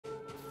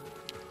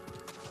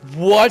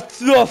What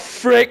the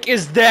frick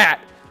is that?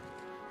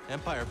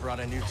 Empire brought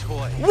a new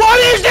toy. What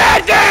is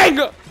that thing?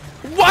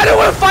 Why do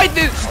we fight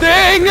this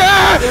thing?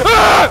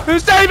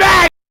 Stay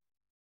back!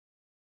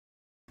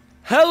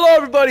 Hello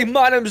everybody,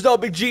 my name is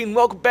Doublebigg and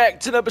welcome back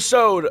to an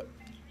episode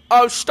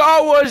of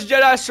Star Wars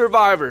Jedi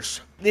Survivors.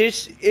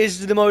 This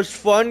is the most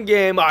fun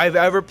game I've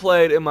ever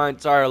played in my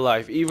entire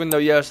life. Even though,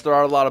 yes, there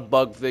are a lot of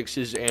bug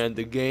fixes and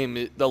the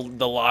game, the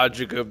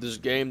logic of this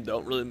game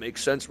don't really make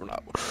sense. We're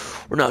not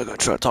gonna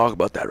try to talk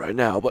about that right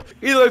now. But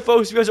either way,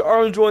 folks, if you guys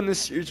are enjoying this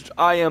series, which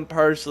I am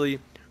personally,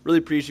 really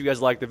appreciate you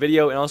guys like the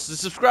video, and also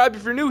subscribe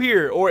if you're new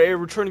here or a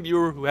returning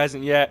viewer who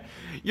hasn't yet.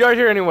 You're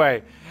here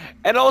anyway.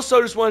 And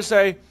also, just want to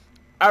say,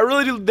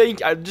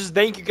 I just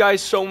thank you guys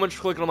so much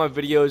for clicking on my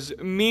videos.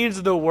 It means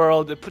the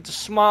world. It puts a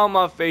smile on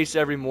my face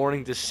every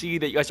morning to see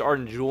that you guys are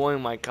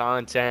enjoying my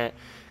content.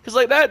 Cause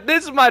like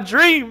this is my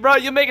dream, bro.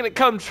 You're making it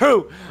come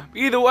true. But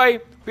either way,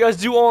 if you guys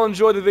do all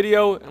enjoy the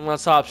video, and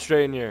let's hop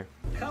straight in here.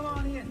 Come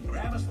on in,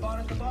 grab a spot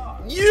at the bar.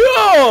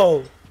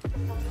 Yo!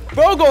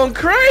 Bro going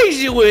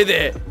crazy with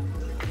it.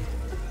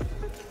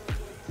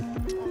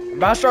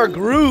 About to start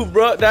groove,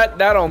 bro. That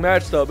don't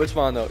match though, but it's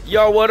fine though.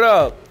 Yo, what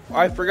up?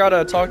 I forgot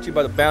to talk to you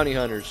about the bounty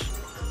hunters.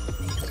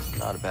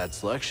 Not a bad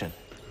selection.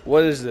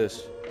 What is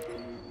this?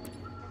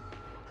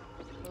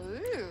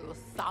 Ooh,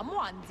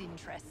 someone's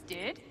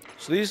interested.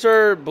 So these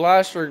are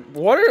blaster.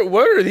 What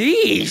are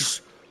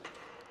these?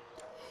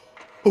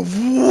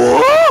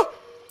 What?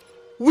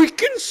 We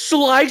can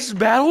slice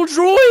battle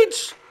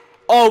droids?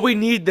 Oh, we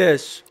need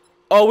this.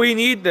 Oh, we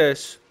need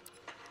this.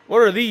 What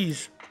are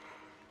these?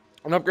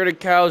 An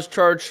upgraded cow's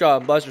charge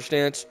shot, blaster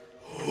stance.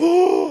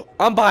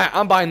 I'm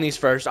buying these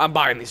first. I'm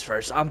buying these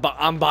first,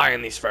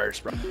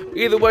 bro.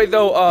 Either way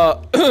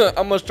though,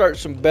 I'm gonna start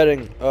some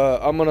betting.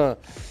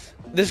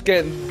 This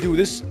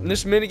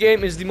mini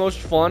game is the most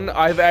fun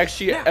I've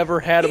actually ever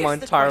had in my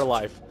entire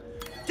life.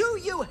 Do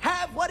you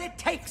have what it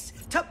takes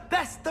to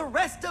best the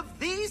rest of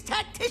these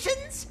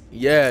tacticians?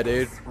 Yeah,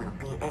 dude.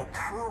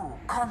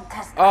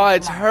 Oh,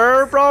 it's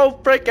her, bro.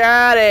 Frick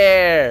out of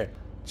here.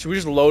 Should we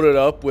just load it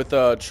up with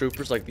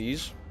troopers like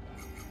these?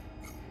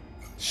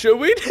 Should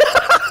we?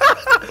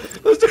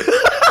 Let's do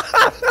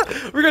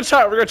it. We're gonna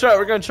try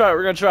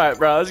it,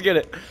 bro. Let's get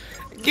it.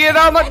 Get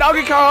on my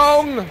Donkey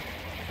Kong!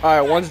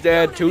 Alright, one's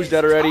dead, two's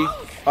dead already.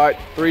 Alright,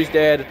 three's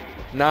dead.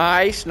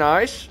 Nice.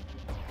 Nice.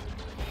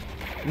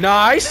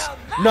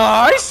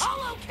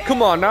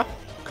 Come on now.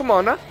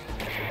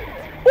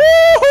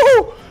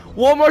 Woo!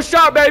 One more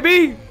shot,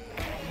 baby!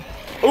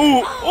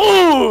 Ooh!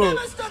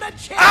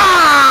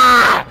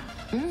 Ah!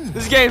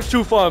 This game's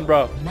too fun,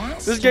 bro.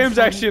 This game's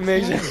actually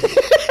amazing.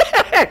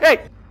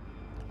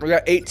 We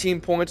got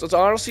 18 points. Let's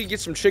honestly get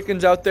some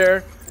chickens out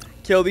there.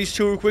 Kill these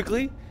two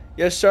quickly.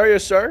 Yes,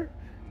 sir.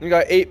 We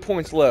got 8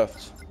 points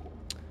left.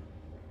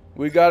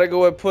 We gotta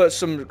go and put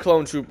some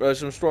some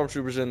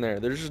stormtroopers in there.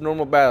 They're just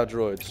normal battle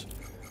droids.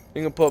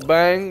 You can put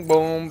bang,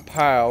 boom,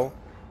 pow.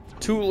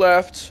 2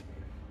 left.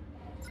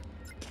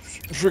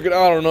 Freaking,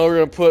 I don't know.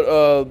 We're gonna put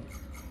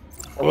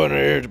one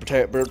here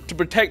to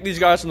protect these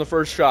guys from the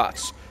first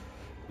shots.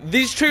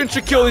 These chickens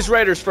should kill these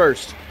raiders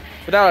first,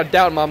 without a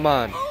doubt in my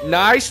mind.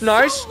 Nice.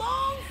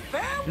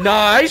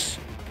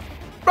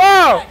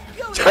 Bro!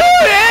 Too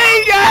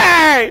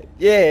easy!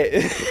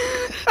 Yeah.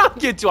 I'm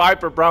getting too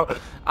hyper, bro.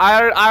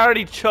 I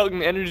already chugged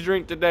an energy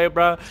drink today,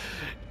 bro.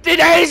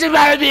 Today's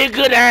about to be a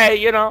good day,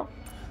 you know?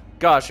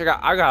 Gosh,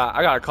 I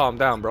gotta calm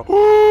down, bro.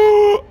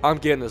 I'm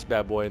getting this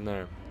bad boy in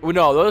there. Well,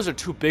 no, those are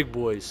 2 big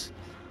boys.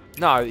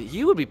 Nah,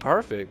 he would be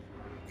perfect.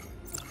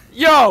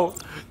 Yo,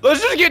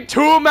 let's just get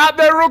 2 of them out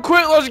there real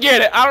quick. Let's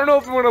get it. I don't know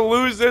if I'm gonna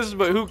lose this,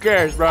 but who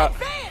cares, bro?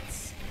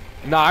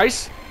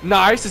 Nice.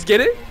 Let's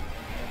get it.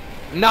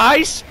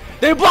 Nice.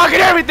 They're blocking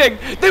everything,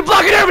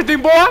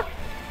 boy.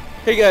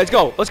 Hey guys,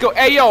 go. Let's go.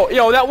 Hey,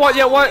 yo, that one.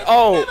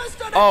 Oh,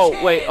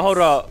 wait, hold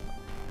up.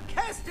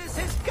 Kestis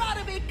has got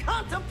to be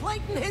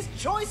contemplating his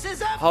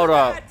choices after Hold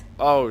up. that.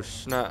 Oh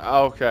snap.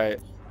 Okay.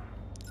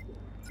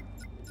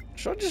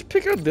 Should I just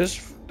pick up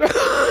this?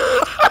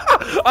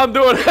 I'm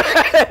doing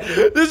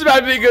it. This is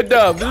about to be a good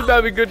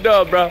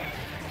dub. Bro.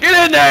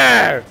 Get in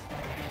there.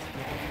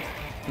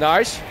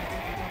 Nice.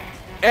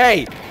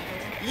 Hey.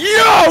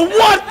 Yo,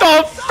 what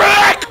the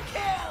frick?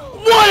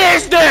 What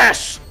is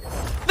this?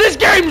 This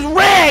game's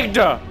rigged.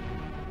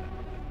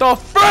 The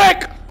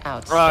frick?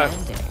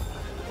 Outstanding.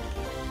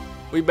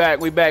 Right. We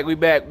back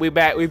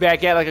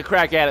at it like a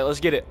crack at it. Let's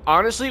get it.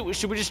 Honestly,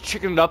 should we just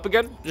chicken it up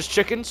again? Just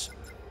chickens?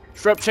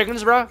 Straight up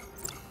chickens, bro?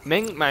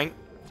 Mang.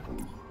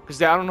 Because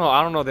I don't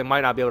know, they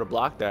might not be able to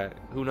block that.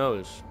 Who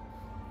knows?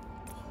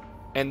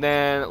 And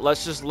then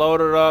let's just load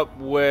it up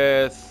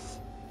with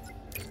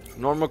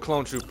normal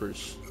clone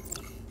troopers.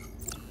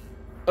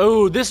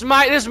 Oh, this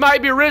might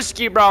be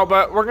risky, bro,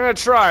 but we're gonna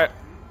try it.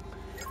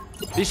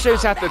 These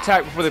ships have to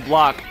attack before they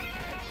block.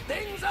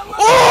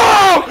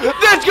 Oh!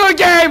 That's good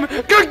game!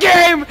 Good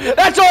game!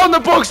 That's all in the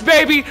books,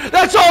 baby!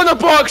 That's all in the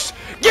books!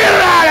 Get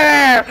it out of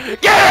there!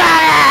 Get it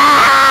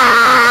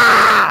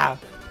out of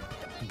there!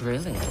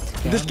 Brilliant.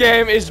 This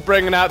game is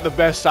bringing out the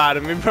best side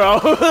of me, bro.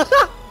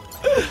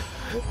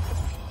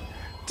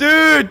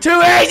 Dude,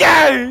 too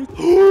easy!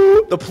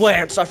 The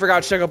plants. I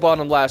forgot to check up on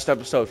them last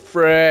episode.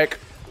 Frick.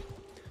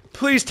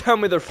 Please tell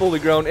me they're fully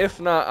grown. If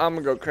not, I'm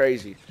gonna go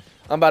crazy.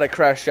 I'm about to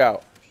crash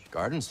out.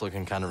 Garden's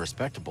looking kind of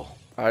respectable.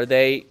 Are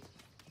they?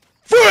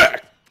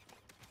 Frick!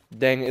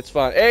 Dang, it's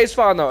fine. Hey, it's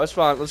fine though. It's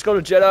fine. Let's go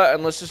to Jeddah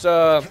and let's just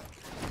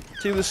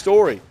see the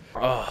story.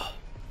 What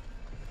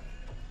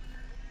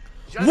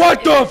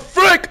the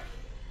frick?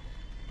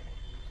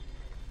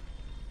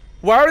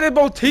 Why are they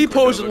both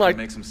T-posing like?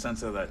 Make some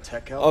sense of that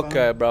tech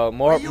Okay, bro.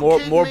 More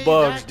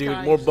bugs, dude.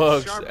 More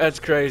bugs. That's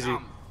crazy.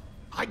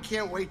 I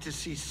can't wait to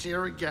see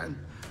Seer again.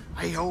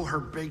 I owe her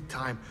big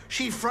time.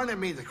 She fronted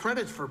me the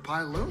credits for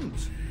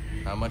Pyloons.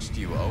 How much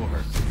do you owe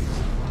her?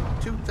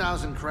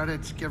 2,000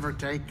 credits, give or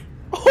take.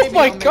 Oh Maybe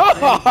my I'll make God!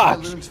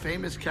 Pyloon's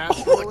famous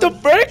casserole. What the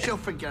frick? She'll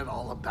forget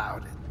all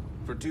about it.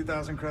 For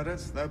 2,000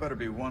 credits, that better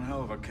be one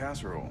hell of a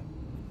casserole.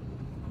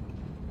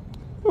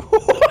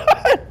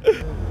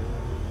 What?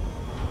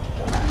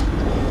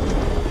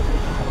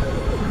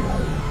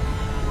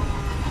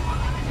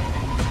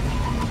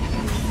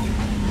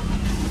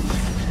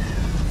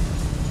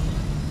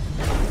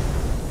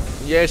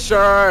 Yes,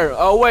 sir.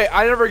 Oh wait,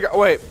 I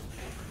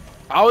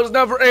was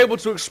never able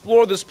to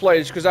explore this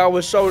place because I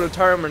was so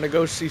determined to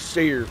go see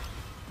Seer.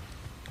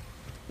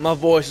 My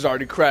voice is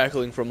already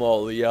crackling from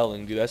all the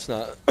yelling, dude. That's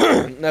not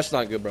that's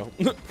not good, bro.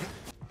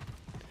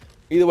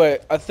 Either way,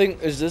 I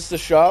think, is this the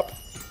shop?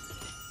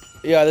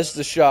 Yeah, this is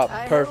the shop.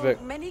 Perfect. I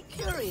hold many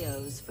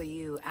curios for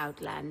you,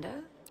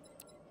 Outlander.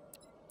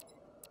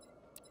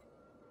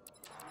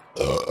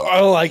 I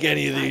don't like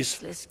any of these.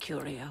 Priceless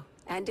curio,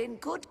 and in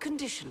good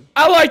condition.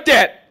 I like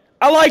that.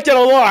 I like that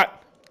a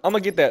lot. I'm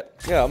gonna get that.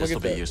 Yeah, I'm gonna This'll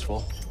get that. be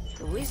useful.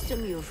 The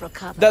wisdom you've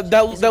recovered.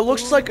 That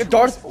looks like a boon to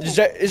Darth. us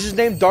all. Is his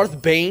name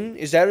Darth Bane?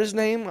 Is that his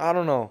name? I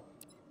don't know.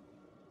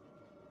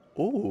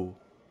 Ooh.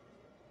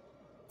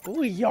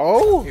 Ooh,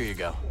 yo. Here you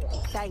go.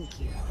 Thank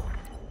you.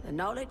 The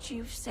knowledge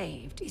you've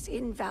saved is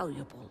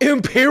invaluable.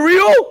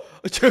 Imperial?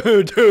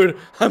 Dude,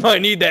 I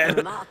might need that.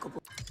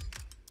 Remarkable.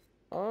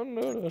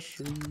 Under the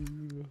sea.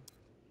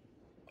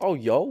 Oh,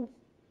 yo.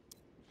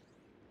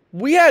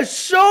 We have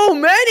so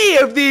many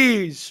of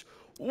these.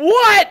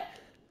 What?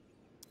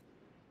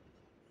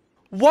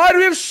 Why do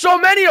we have so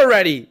many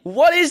already?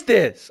 What is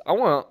this? I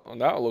want. Oh,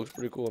 that looks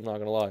pretty cool. I'm not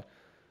gonna lie.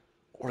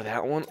 Or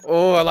that one.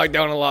 Oh, I like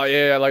that one a lot.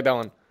 Yeah, I like that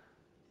one.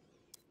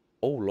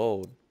 Oh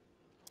lord.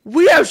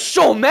 We have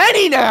so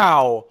many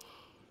now.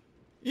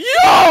 Yo,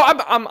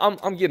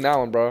 I'm getting that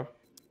one, bro.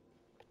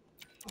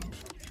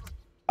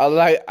 I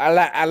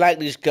like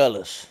these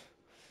colors.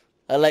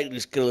 I like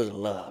these colors a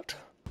lot.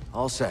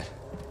 All set.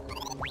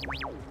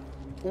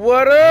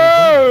 What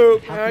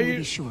up? How can we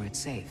be sure it's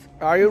safe?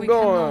 How you We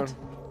going? cannot.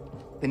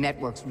 The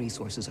network's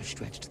resources are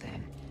stretched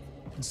thin,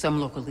 and some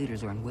local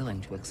leaders are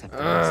unwilling to accept the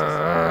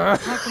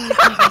risks. How can we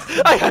convince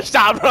them? I gotta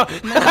stop, bro.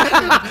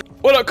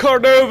 What up,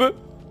 Cordova?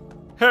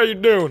 How you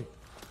doing?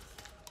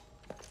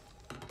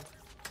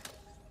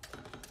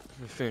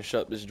 Let me finish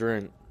up this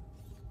drink.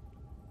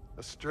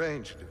 A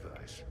strange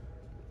device.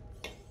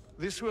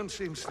 This one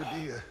seems to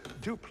be a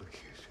duplicate.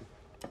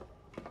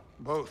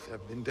 Both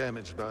have been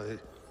damaged by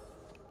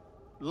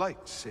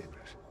lightsabers.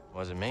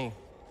 Wasn't me.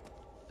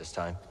 This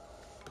time.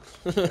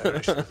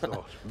 Perish the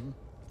thought.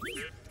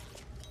 You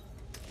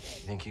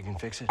think you can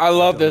fix it? I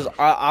love this.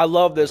 I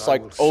love this I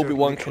like will certainly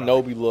Obi-Wan try.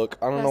 Kenobi look.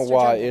 I don't know Master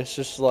why. General, It's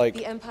just like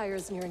The Empire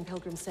is nearing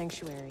Pilgrim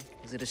Sanctuary.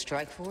 Is it a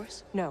strike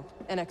force? No,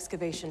 an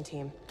excavation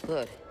team.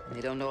 Good.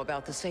 They don't know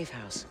about the safe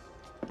house.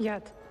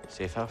 Yet.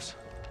 Safe house?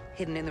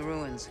 Hidden in the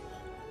ruins.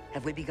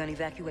 Have we begun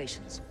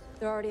evacuations?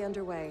 They're already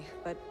underway,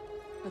 but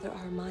Brother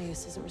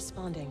Armias isn't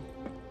responding.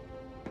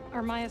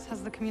 Armias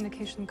has the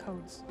communication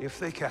codes. If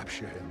they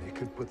capture him, they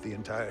could put the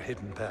entire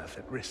hidden path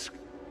at risk.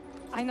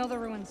 I know the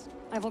ruins.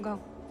 I will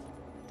go.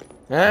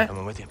 huh?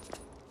 Coming with you.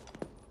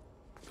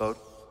 Vote.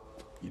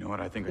 You know what?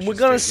 I think I should We're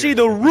gonna stay see here.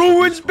 the This is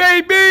ruins, useful.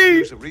 baby.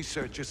 Here's a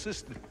research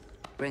assistant.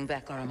 Bring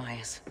back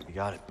Aramias. You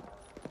got it.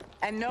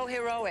 And no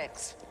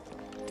heroics.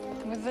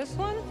 With this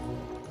one?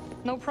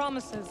 No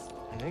promises.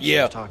 I think Yeah.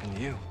 she was talking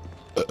to you.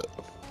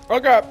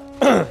 Okay.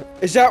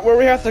 Is that where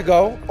we have to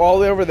go? All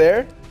the way over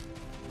there?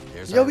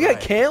 Here's Yo, our we got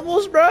ride.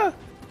 camels, bruh. How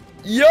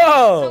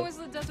Yo. is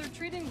the desert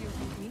treating you,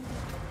 Pinky?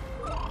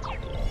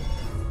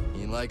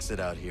 He likes it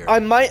out here. I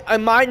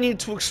might need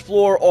to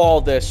explore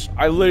all this.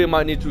 I literally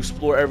might need to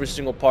explore every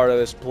single part of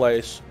this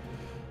place.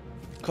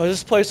 Cause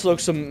this place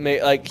looks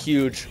like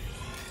huge.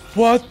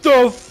 What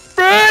the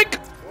frick?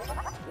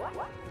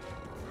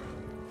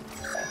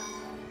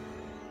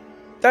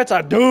 That's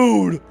a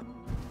dude.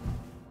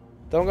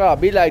 Don't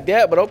gotta be like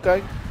that, but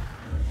okay.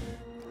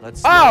 Let's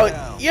slow Oh,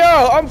 down.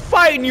 yo, I'm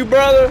fighting you,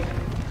 brother.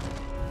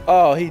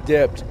 Oh, he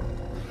dipped.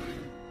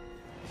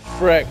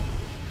 Frick.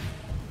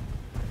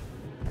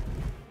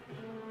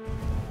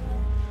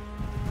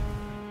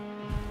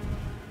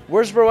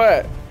 Where's bro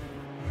at?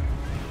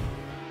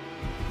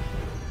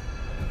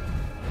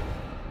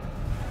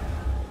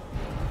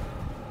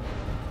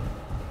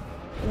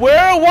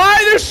 Where? Why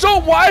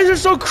is there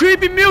so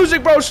creepy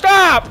music, bro?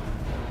 Stop!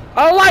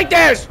 I don't like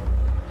this.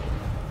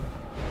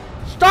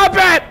 Stop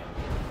it!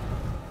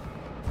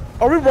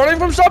 Are we running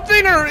from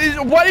something, or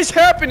what is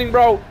happening,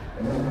 bro?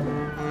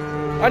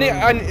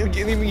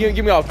 Give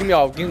me off.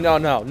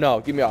 No,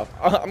 give me off.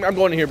 I'm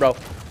going in here, bro.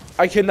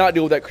 I cannot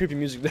deal with that creepy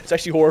music. That's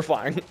actually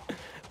horrifying.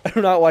 I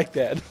do not like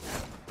that.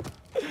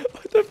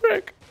 What the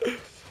frick?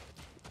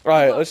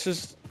 Alright, let's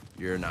just...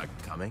 You're not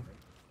coming?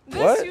 This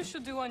What? you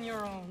should do on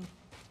your own.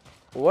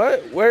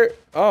 What? Where?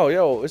 Oh,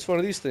 yo, it's one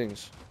of these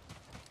things.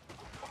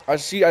 I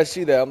see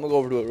that. I'm gonna go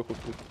over to it real quick.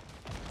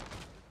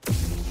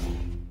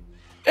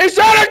 Is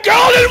that a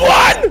golden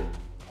one?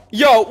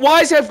 Yo,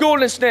 why does it have gold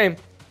in its name?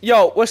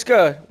 Yo, what's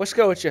good? What's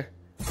good with you?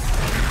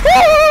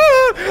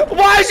 Ah!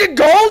 Why is it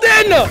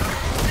golden?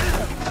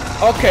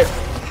 Okay.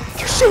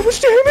 You so much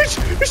damage!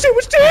 You so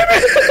much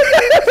damage!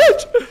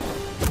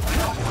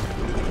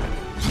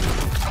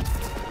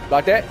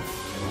 Like that.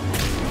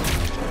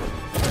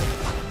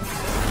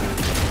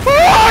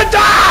 Oh,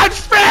 dodge!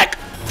 Frick!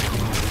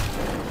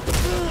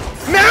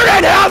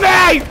 Marin, help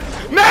me!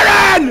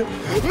 Marin!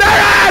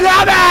 Marin,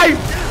 help me!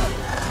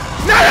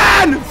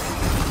 Marin!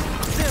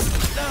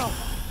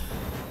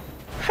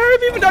 How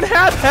have you even done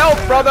half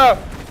health, brother?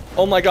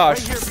 Oh my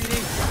gosh.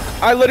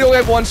 I literally only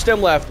have one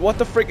stem left. What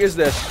the frick is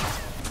this?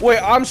 Wait,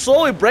 I'm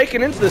slowly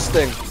breaking into this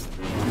thing.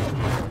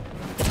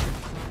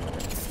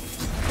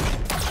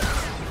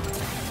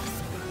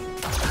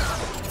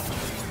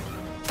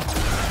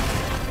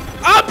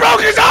 I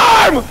broke his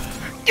arm!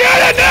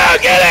 Get it now!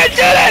 Get it!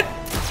 Get it!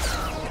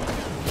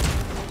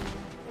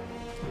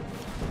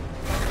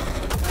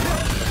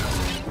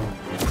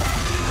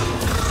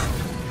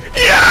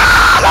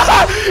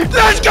 Yeah!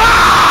 Let's go!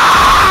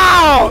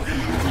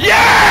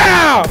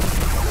 Yeah!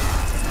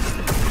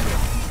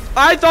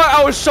 I thought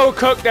I was so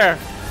cooked there.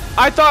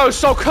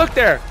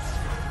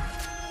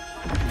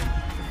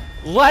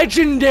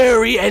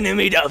 Legendary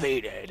enemy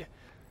defeated.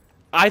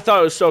 I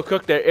thought it was so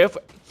cooked there.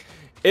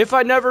 If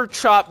I never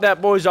chopped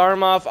that boy's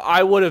arm off,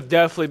 I would have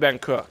definitely been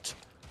cooked.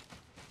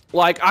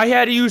 Like, I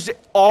had to use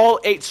all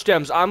 8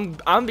 stems.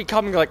 I'm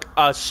becoming like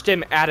a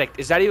stem addict.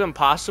 Is that even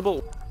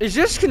possible? Is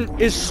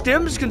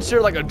stems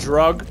considered like a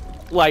drug?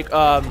 Like,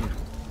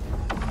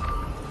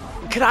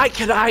 could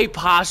I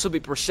possibly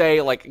per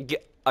se like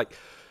get like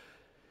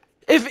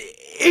if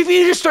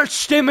you just start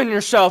stimming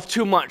yourself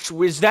too much,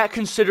 is that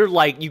considered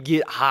like you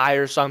get high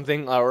or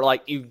something, or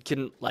like you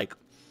can like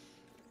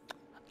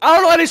I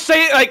don't know how to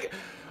say it, like.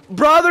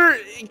 Brother,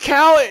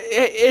 Cal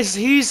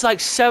he's like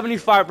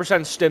 75%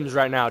 stims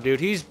right now, dude.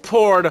 He's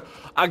poured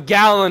a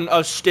gallon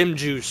of stim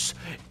juice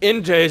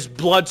into his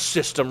blood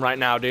system right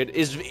now, dude.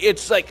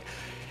 It's like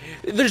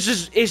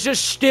it's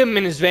just stim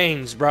in his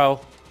veins, bro.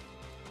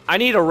 I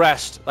need a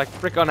rest. Like,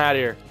 frick on out of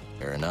here.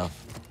 Fair enough.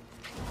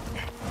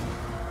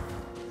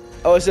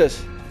 Oh, what's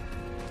this?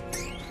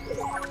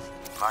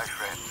 My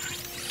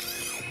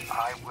friends,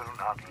 I will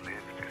not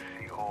live to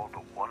see all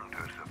the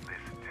wonders of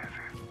this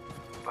desert,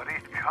 but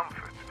it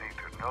comforts me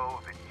to know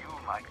that you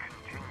might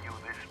continue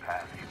this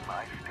path in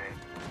my stead.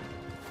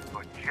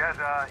 For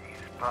Jeddah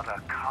is but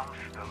a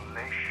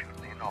constellation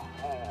in a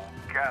whole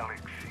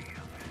galaxy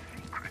of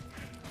secrets.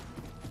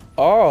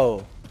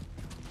 Oh.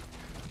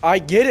 I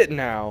get it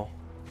now.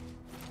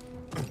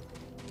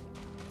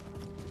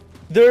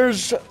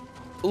 There's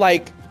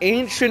like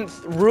ancient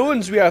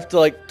ruins we have to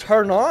like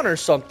turn on or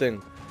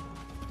something.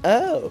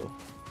 Oh.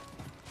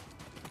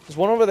 There's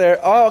one over there.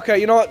 Oh, okay,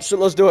 you know what? So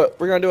let's do it.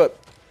 We're gonna do it.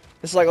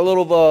 It's like a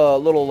little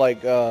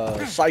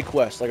side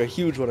quest, like a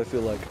huge one, I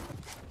feel like.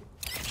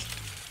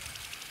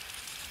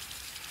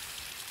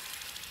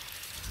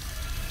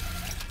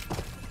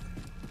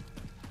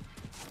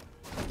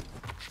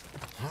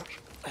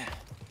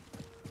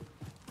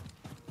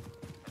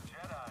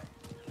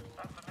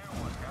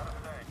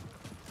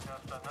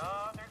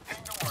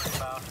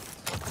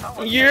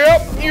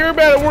 Yep, you're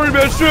about to worry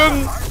about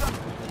something.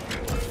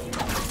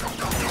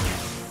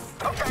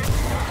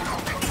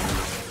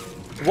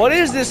 What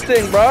is this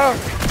thing, bro?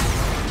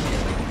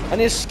 I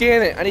need to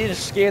scan it. I need to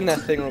scan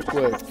that thing real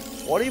quick.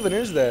 What even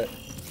is that?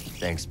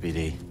 Thanks,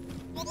 BD.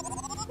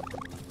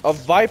 A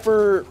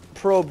Viper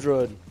probe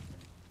droid.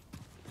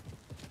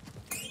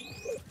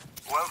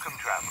 Welcome,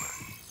 traveler.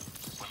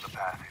 When the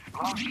path is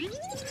blocked,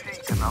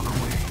 seek another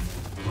way.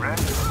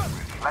 Rest,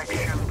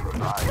 reflection,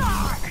 provide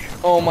direction.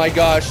 Oh my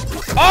gosh.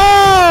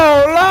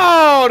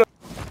 Oh, Lord!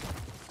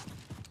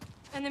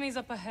 Enemies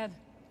up ahead.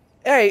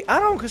 Hey, I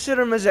don't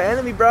consider him as an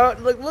enemy, bro.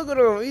 Look at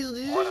him. He's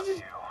What of you?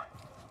 A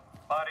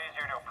lot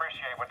easier to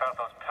appreciate without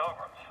those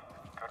pilgrims.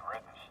 Good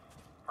riddance.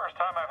 First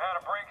time I've had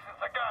a break since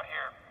I got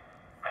here.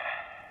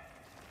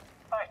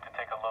 Nice to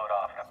take a load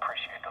off and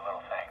appreciate the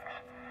little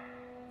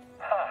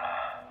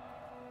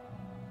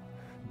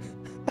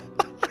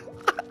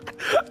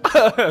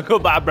things.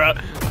 Goodbye, bro.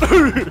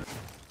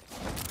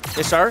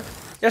 Yes, sir.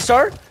 Yes,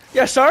 sir.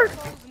 Yes, sir.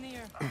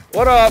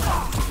 What up?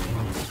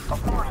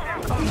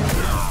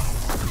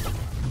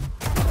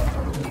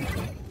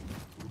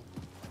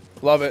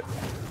 Love it.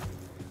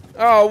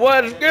 Oh,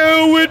 what's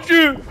good with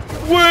you?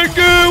 What's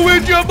good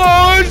with you,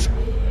 boys?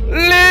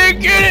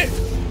 Look at it.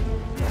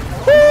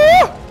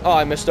 Woo! Oh,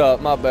 I messed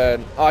up. My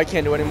bad. Oh, I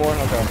can't do any more.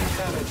 Okay.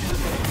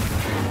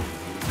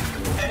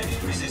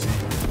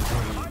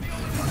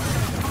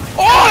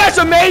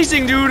 That's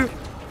amazing, dude.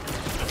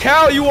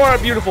 Cal, you are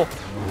beautiful.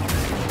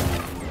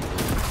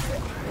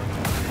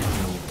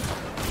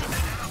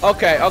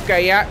 Okay,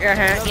 okay, yeah,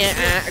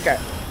 okay.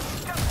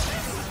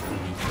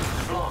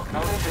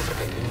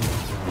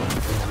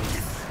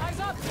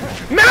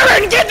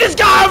 Marin, get this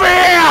guy over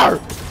here!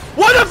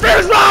 What the frick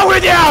is wrong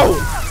with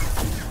you?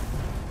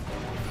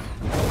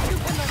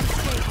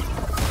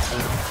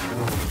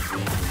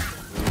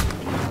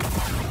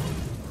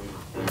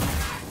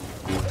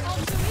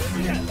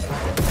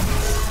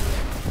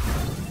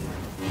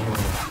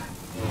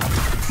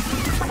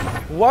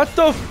 What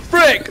the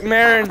frick,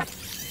 Marin?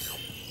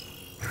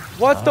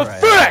 What the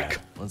frick?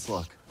 Let's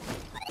look.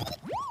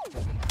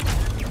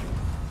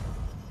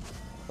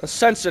 A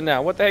sensor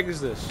now. What the heck is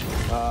this?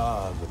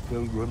 Ah, the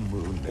pilgrim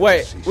moon.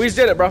 Wait, we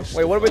did it, bro.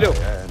 Wait, what do we do?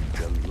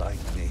 And delight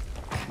me.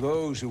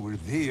 Those who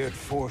revered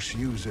Force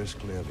users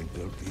clearly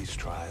built these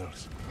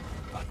trials.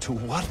 But to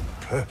what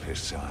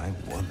purpose, I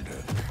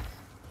wonder?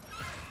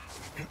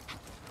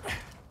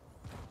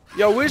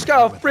 Yo, we just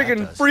got a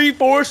freaking free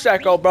Force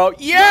Echo, bro.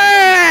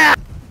 Yeah!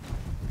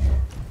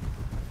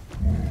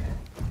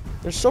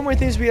 There's so many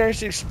things we can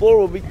actually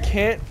explore, but we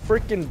can't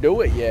freaking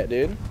do it yet,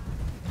 dude.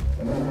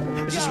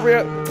 Is this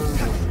where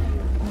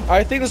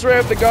I think this is where I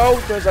have to go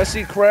because I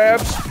see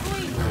crabs.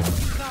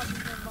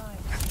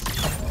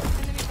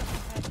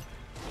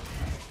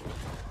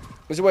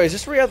 Wait, is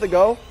this where you have to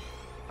go?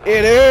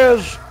 It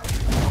is.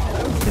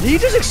 Did he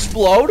just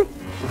explode?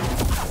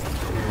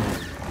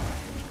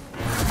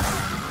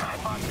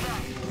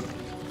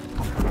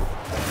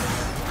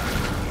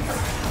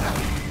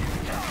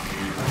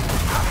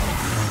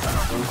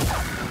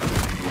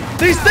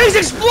 These things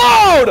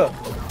explode!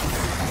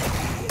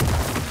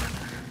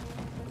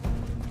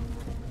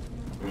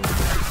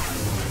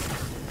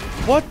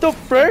 What the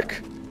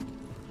frick?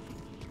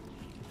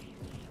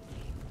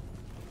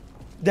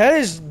 That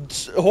is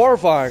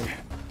horrifying.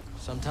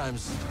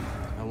 Sometimes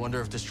I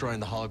wonder if destroying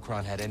the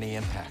holocron had any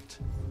impact.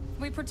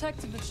 We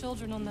protected the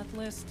children on that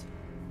list.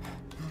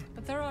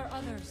 But there are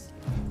others.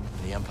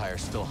 The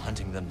Empire's still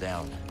hunting them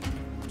down.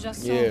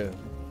 Just so. Yeah.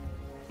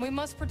 We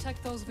must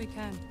protect those we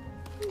can.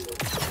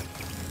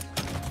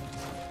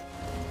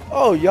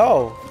 Oh,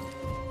 yo.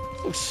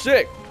 Looks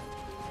sick.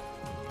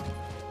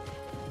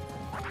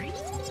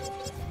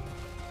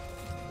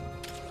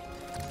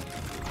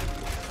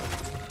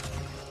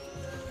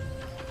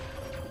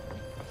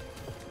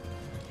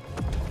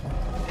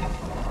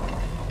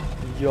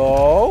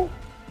 Yo.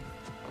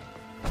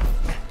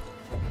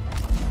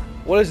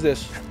 What is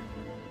this?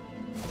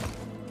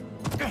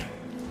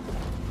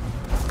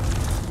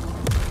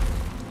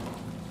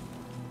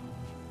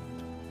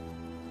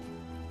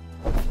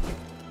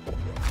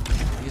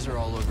 These are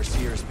all over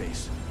Seer's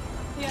base.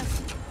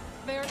 Yes,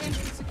 they are ancient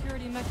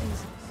security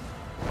mechanisms.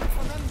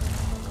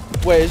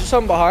 Wait, is there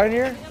something behind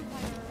here?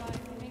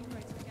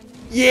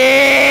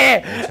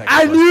 Yeah!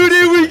 I knew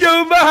they was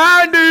going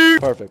behind you!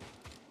 Perfect.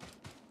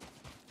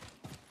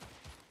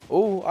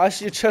 Oh, I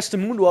see a chest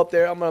of mundo up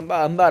there. I'm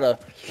about to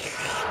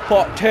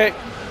partake.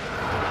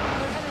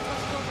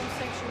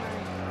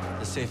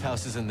 The safe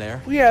house is in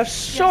there. We have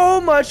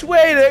so much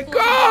way to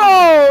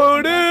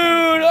go,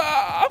 dude!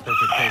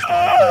 Perfect place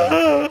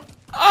to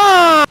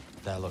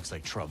That looks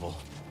like trouble.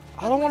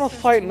 I don't want to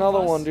fight another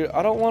one, dude.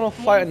 I don't want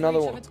to fight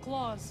another one.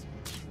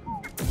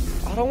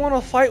 I don't want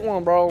to fight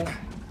one, bro.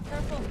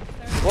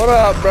 What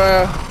up,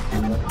 bruh?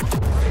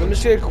 Let me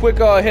just get a quick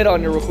hit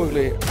on you real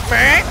quickly.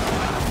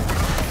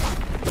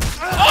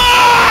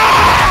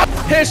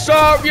 Piss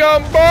off,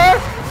 young boy!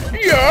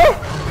 Yeah!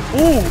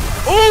 Ooh!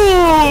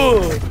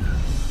 Ooh!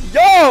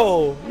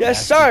 Yo!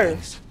 Yes, sir!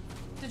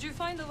 Did you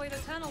find the way to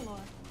Tanalor?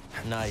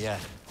 Not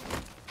yet.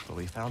 But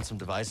we found some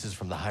devices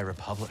from the High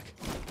Republic.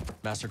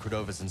 Master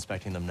Cordova's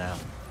inspecting them now.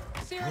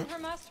 Seer and her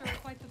master are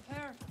quite the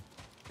pair.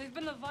 They've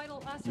been a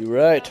vital asset You're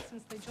right.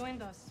 since they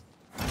joined us.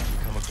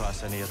 Come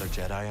across any other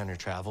Jedi on your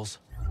travels?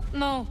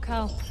 No,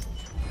 Cal.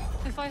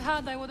 If I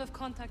had, I would have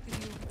contacted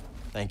you.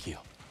 Thank you.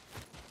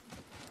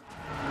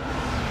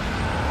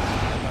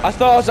 I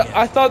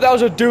thought that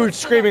was a dude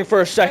screaming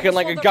for a second,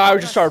 like a guy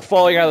would just start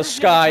falling out of the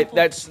sky.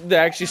 That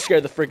actually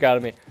scared the frick out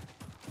of me.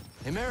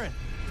 Hey, Marin.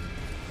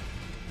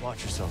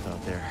 Watch yourself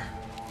out there.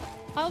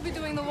 I'll be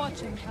doing the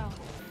watching, Cal.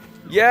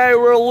 Yay,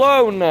 we're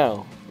alone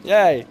now.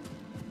 Yay.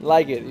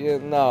 Like it. Yeah,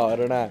 no, I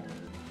don't know.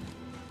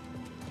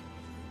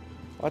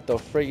 What the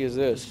frig is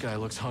this? This guy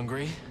looks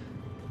hungry.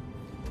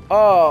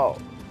 Oh.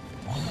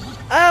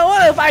 I don't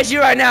want to fight you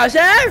right now,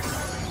 sir.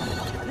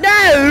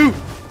 No.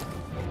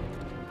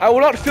 I will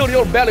not fill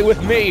your belly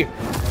with me.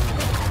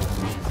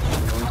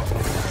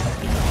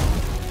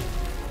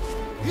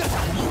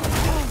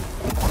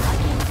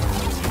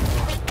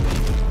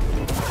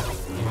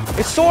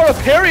 It's sort of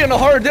parry in a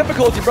harder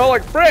difficulty, bro,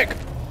 like frick.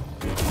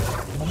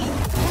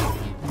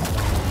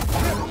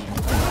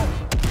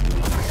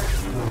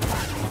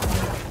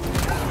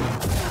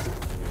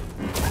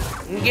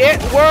 Get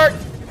work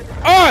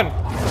on.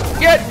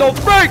 Get the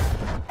frick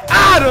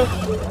out of.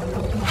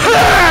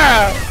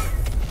 Ha!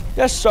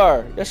 Yes,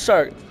 sir. Yes,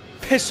 sir.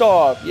 Piss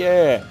off.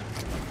 Yeah.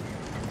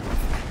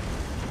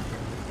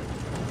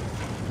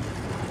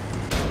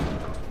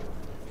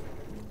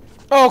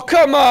 Oh,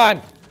 come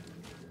on!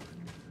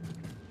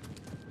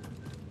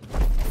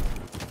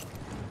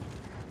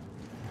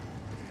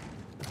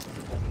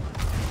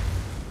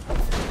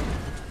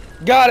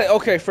 Got it.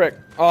 Okay, frick.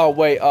 Oh,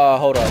 wait.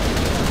 Hold on.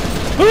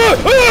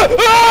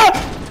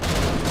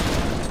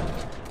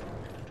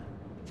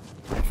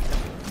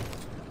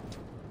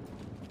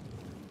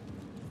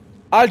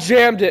 I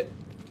jammed it.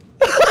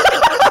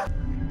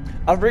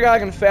 I forgot I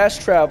can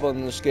fast travel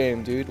in this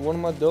game, dude. What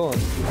am I doing?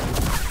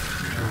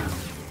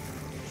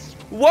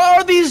 What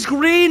are these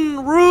green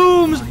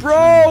rooms,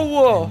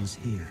 bro?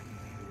 Here.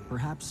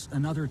 Perhaps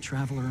another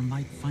traveler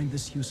might find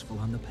this useful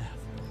on the path.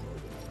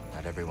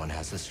 Not everyone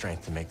has the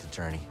strength to make the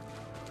journey.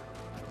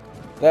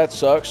 That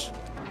sucks.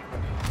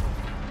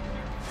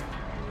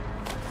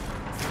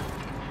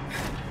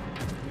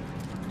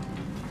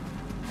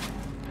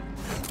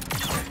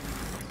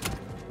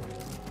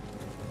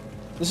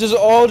 This is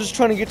all just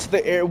trying to get to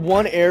the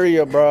one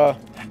area, bruh.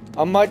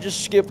 I might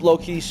just skip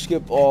low-key,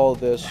 skip all of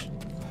this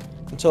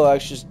until I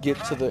actually just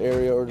get to the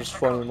area or just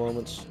funny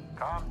moments.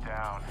 Calm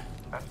down.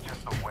 That's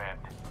just the wind.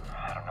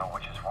 I don't know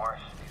which is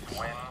worse, these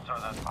winds or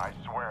the... I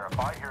swear, if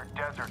I hear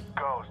Desert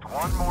Ghost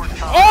one more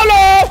time... Oh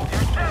no!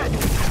 You're dead!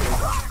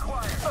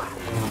 Quiet.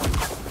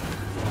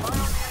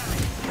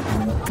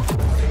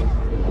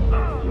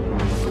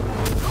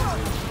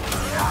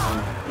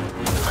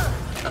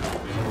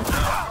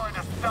 I'm going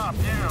to stop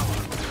you.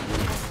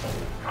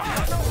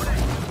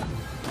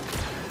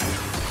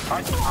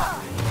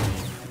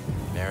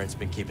 Marin's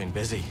been keeping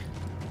busy.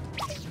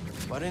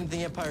 Why didn't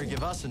the Empire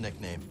give us a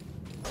nickname?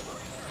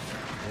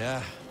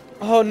 Yeah.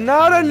 Oh,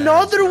 not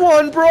another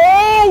one,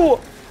 bro!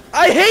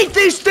 I hate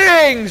these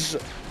things!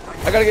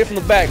 I gotta get from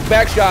the back.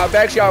 Back shot,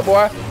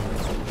 boy.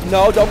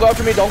 No, don't go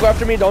after me, don't go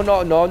after me. Don't, no,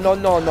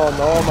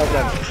 my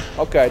friend.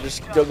 Okay,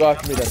 just don't go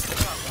after me then.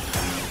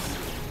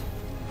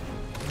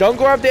 Don't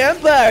go after the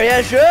Empire,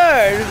 yeah,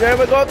 sure. Just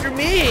never go after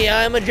me.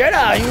 I'm a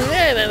Jedi.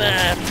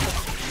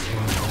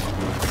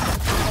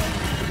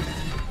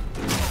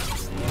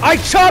 I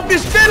chopped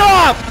his fin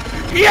off!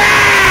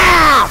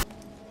 Yeah!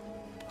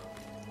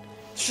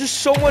 There's just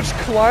so much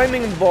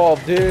climbing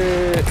involved,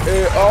 dude.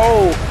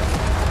 Oh,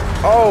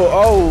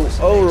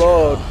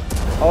 Lord.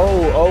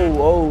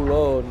 Oh,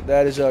 Lord.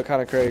 That is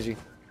kind of crazy.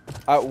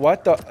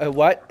 What the?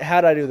 What?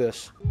 How'd I do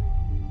this?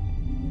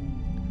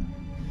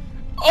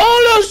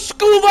 Oh no,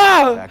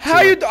 Scuba!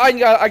 How you? I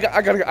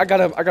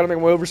gotta make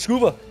my way over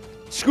Scuba.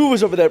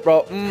 Scuba's over there,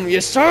 bro.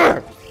 Yes,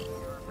 sir.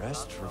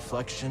 Rest,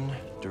 reflection,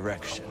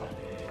 direction.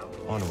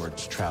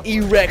 Onwards, travel.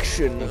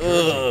 Erection.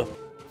 Ugh.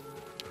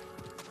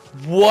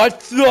 What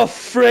the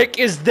frick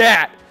is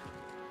that?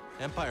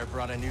 Empire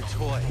brought a new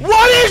toy.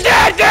 What is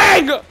that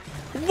thing?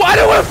 Why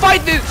do we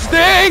fight this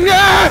thing?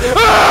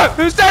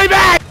 Stay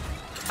back!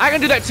 I can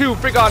do that too.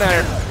 Freak on at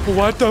her.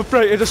 What the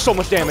frick? It does so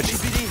much damage.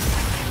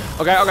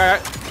 Okay.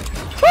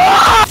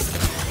 Ah!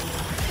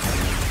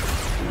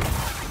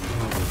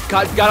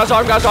 Got his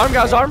arm. Nice.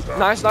 Got his arm.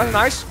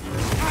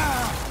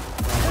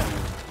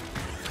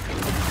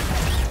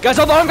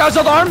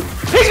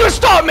 He's gonna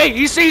stop me.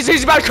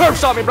 He's about to curb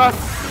stop me, bro.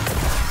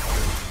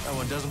 That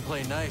one doesn't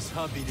play nice,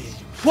 huh, BD?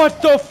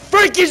 What the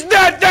freak is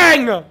that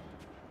thing?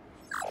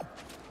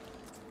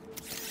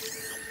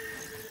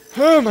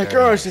 Oh my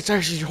gosh, it's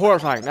actually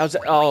horrifying. That was,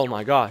 oh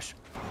my gosh.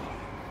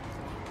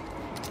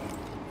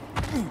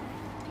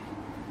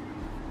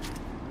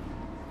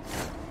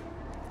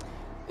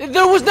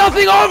 There was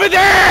nothing over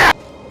there!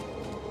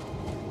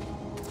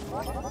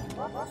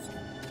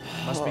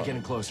 Must be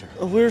getting closer.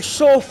 We're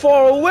so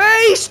far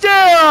away still!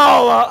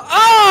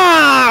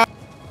 Ah!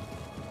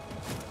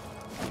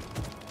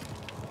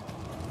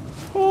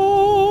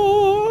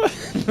 Oh,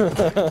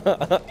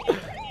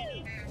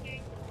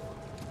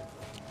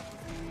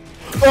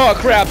 oh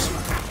craps.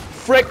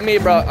 Frick me,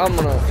 bro. I'm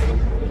gonna...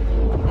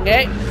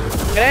 Get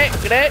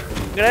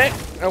it.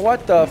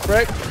 What the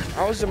frick?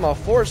 I was in my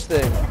force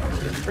thing.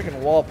 Freaking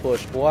wall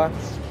push, boy.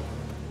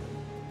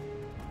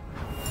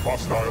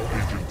 Hostile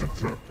agent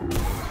detected.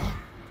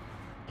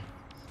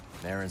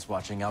 Marin's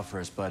watching out for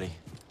us, buddy.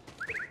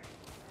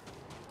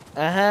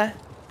 Uh-huh.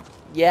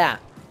 Yeah.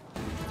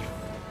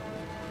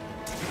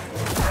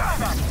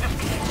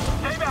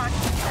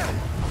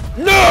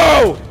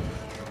 No!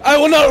 I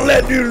will not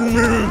let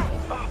you.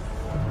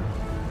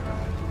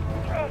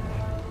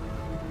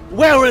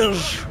 Where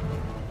is?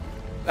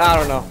 I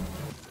don't know.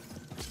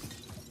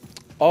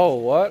 Oh,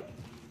 what?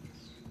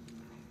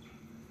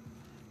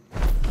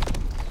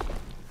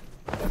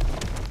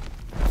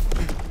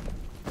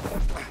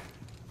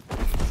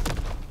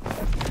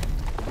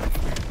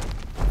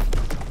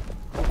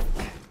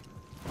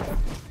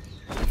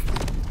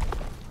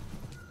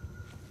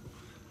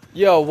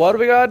 Yo, what do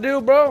we gotta do,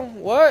 bro?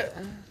 What?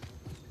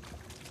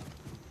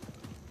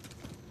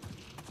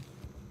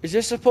 Is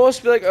this supposed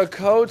to be like a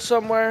code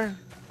somewhere?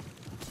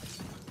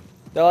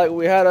 That like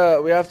we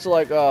have to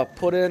like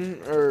put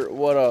in or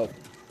what up?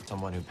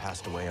 Someone who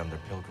passed away on their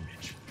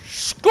pilgrimage.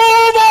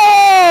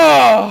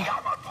 Scuba!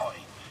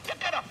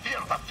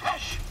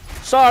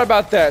 Sorry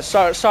about that.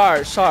 Sorry.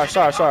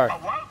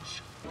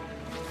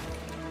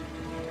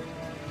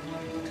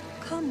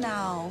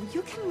 know.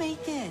 You can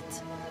make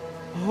it.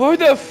 Who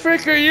the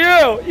frick are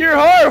you? You're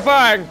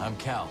horrifying. I'm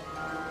Cal.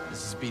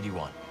 This is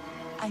BD1.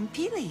 I'm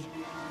Peely.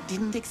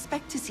 Didn't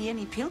expect to see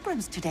any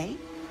pilgrims today.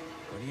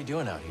 What are you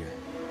doing out here?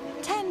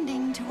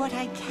 Tending to what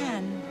I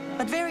can,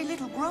 but very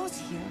little grows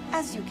here,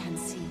 as you can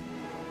see.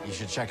 You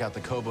should check out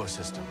the Kobo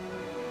system.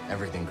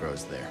 Everything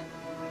grows there.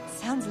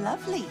 Sounds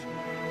lovely.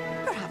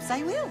 Perhaps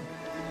I will.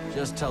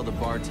 Just tell the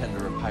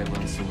bartender at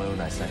Python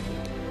Saloon I sent you.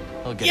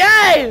 He'll get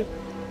Yay!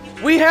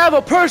 We have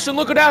a person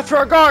looking after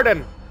our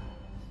garden.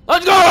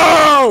 Let's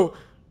go!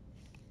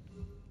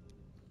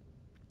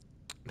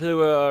 To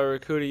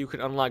Rakuda, you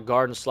can unlock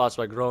garden slots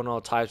by growing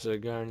all types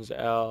of gardens.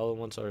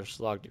 Once are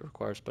slogged, you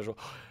require special.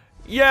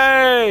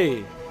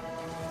 Yay!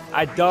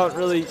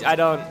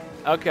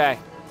 Okay.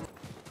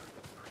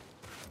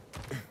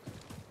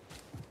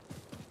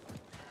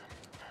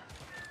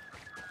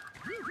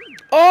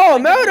 Oh,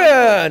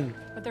 Melden!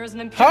 But there is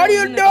an How are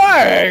you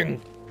doing?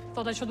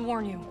 Thought I should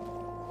warn you.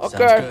 Okay.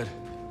 Sounds good.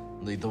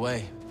 Lead the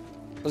way.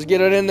 Let's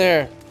get it in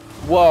there.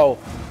 Whoa.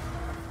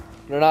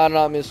 Not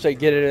a mistake.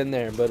 Get it in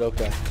there, but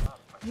okay.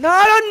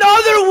 Not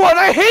another one!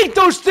 I hate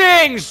those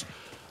things!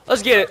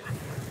 Let's get it.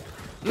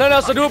 Nothing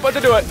else to do it but to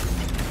do it.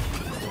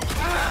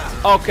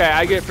 Okay,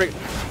 I get freaked.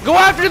 Go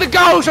after the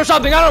ghost or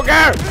something, I don't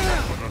care!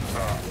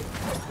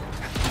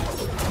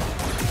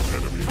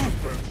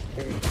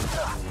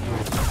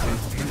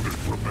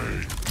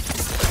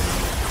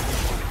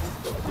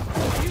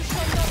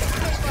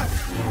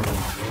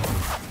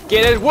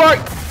 Get it, work!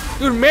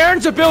 Dude,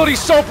 Marin's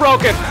ability's so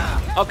broken!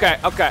 Okay,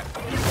 okay.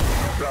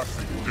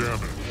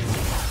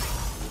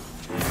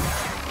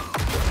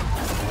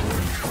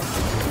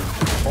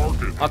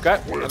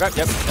 Okay,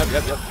 yep.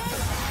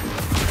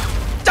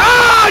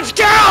 Dodge!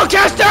 Kill!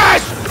 Catch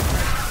this!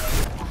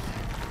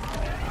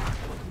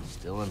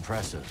 Still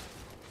impressive.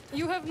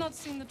 You have not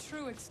seen the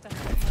true extent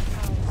of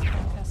my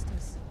powers,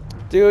 Kestis.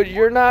 Dude,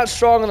 you're not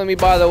stronger than me,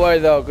 by the way,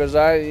 though, because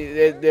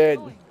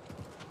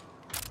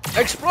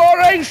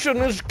exploration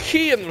is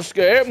key in this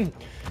game.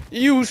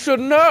 You should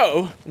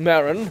know,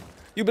 Marin.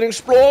 You've been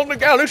exploring the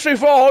galaxy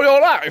for all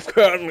your life,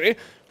 currently.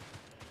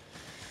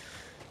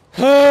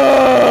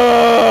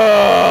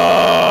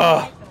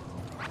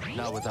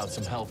 Not without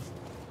some help.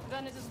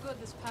 Then it is good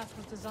this path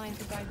was designed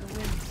to guide the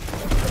winds.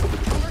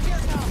 Over here,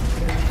 Cal.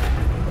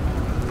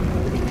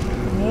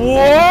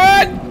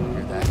 What?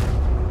 Hear that?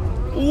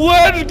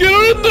 Let's get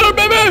in there,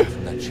 baby!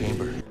 From that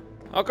chamber.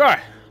 Okay,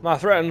 my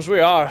friends, we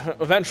are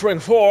venturing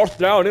forth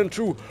down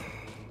into...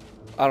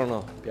 I don't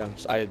know, to be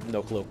honest. I have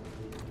no clue.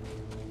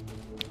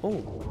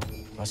 Oh.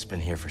 Must have been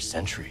here for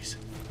centuries.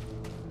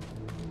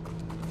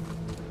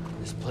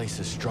 This place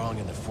is strong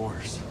in the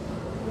Force.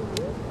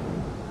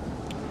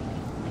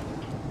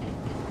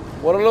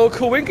 What a little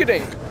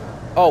coinkydink.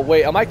 Oh,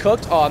 wait, am I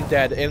cooked? Oh, I'm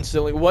dead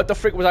instantly. What the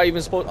frick was I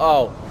even supposed...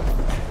 Oh.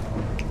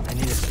 I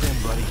need a spin,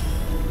 buddy.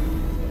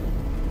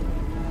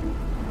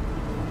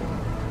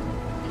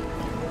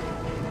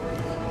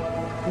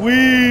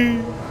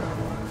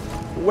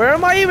 Where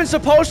am I even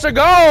supposed to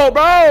go,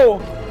 bro?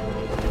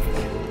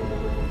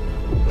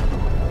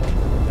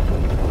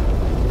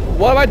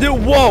 What do I do?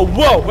 Whoa,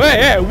 whoa,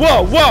 hey,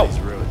 whoa, whoa! These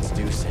ruins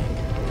do sink.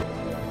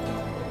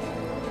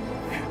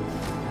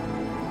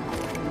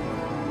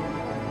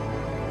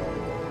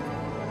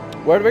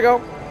 Where do we go?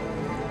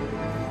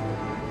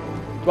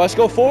 Do I just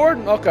go forward?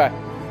 Okay.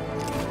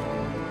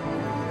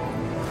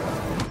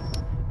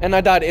 And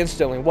I died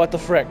instantly. What the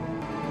frick?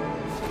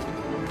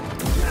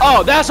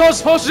 Oh, that's what I was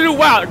supposed to do.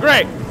 Wow,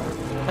 great.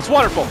 That's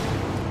wonderful.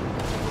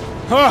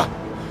 Huh.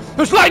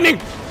 There's lightning!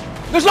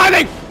 There's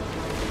lightning!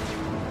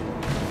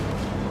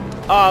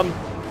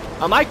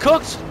 Am I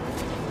cooked?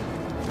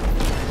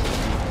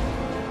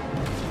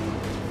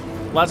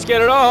 Let's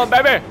get it on,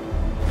 baby.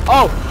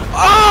 Oh,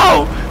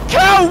 oh!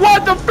 Cal,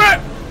 what the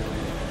frick?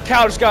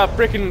 Cal just got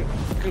freaking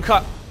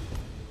concussed.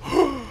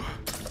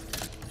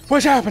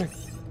 What's happening?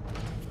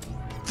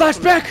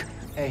 Flashback!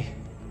 Hey.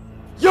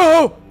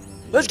 Yo!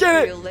 Let's get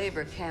it! Real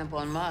labor camp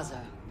on Maza.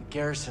 The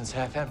garrison's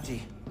half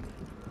empty.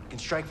 We can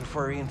strike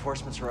before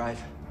reinforcements arrive.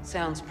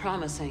 Sounds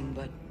promising,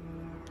 but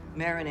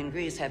Marin and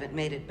Grease haven't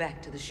made it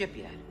back to the ship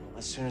yet.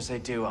 As soon as they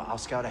do, I'll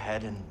scout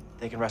ahead and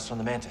they can rest on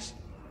the Mantis.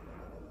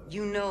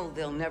 You know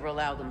they'll never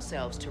allow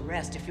themselves to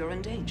rest if you're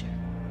in danger.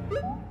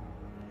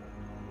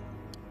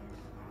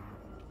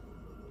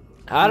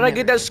 How did I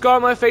get that scar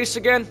on my face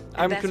again?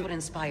 And that's what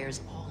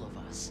inspires all of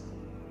us.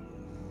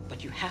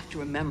 But you have to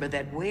remember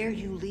that where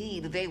you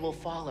lead, they will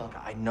follow.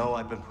 I know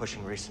I've been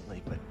pushing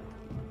recently, but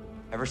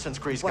ever since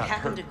Grease got hurt... What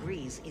happened to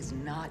Grease is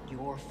not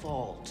your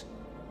fault.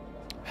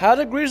 How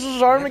did Grease lose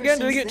his arm again?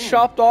 Did he get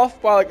chopped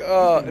off by like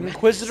an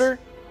Inquisitor?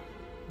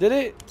 Did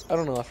it? I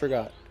don't know, I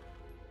forgot.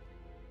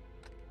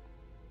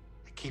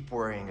 I keep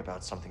worrying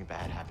about something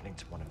bad happening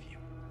to one of you.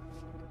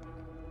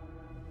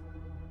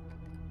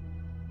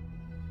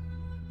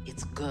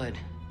 It's good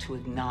to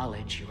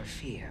acknowledge your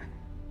fear.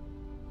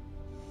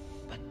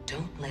 But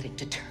don't let it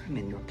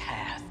determine your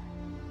path.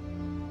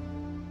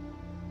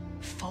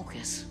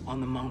 Focus on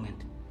the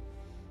moment.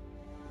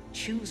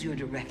 Choose your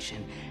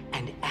direction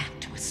and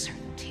act with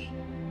certainty.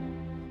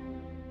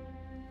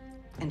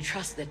 And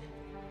trust that,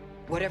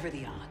 whatever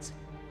the odds,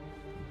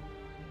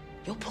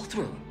 you'll pull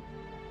through.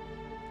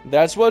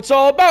 That's what it's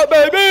all about,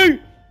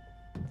 baby!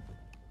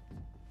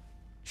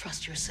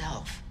 Trust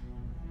yourself.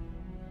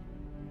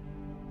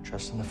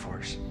 Trust in the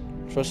Force.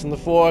 Trust in the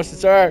Force.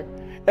 It's her.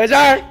 It's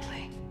her!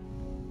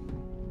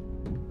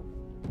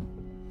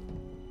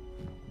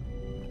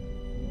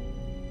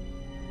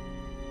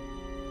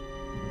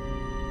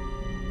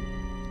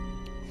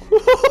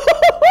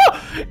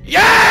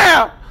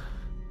 Yeah!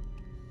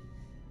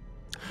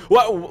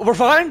 What? We're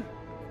fine?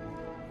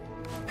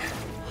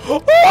 New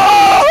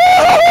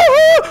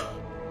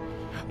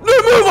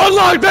move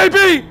unlocked,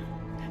 baby!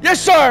 Yes,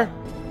 sir!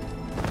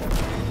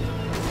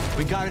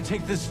 We gotta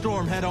take this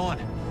storm head on.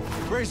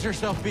 Brace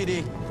yourself,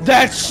 BD.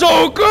 That's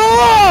so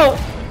cool!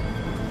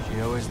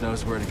 She always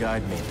knows where to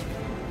guide me.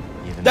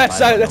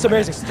 That's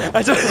amazing.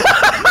 That's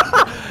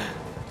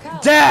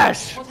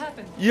Dash! What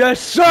happened? Yes,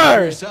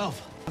 sir!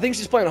 Yourself. I think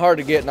she's playing hard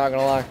to get, not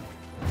gonna lie.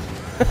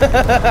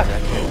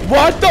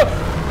 What the?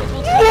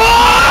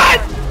 What?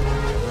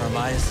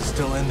 Ramias is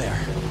still in there.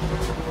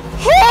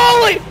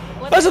 Holy!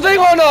 That's the thing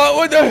on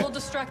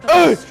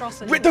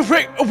with the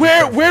frick.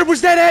 Where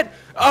was that at?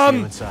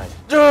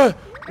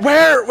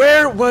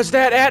 Where was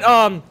that at?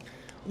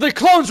 The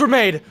clones were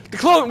made. The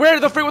clone. Where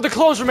the frick? Where the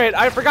clones were made?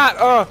 I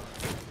forgot.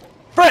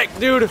 Frick,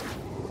 dude.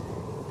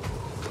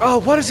 Oh,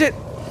 what is it?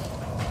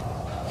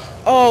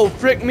 Oh,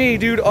 frick me,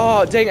 dude.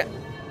 Oh, dang it.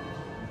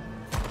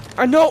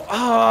 I know.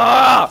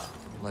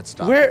 Let's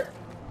stop. Where?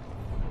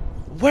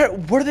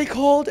 What are they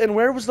called? And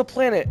where was the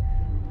planet?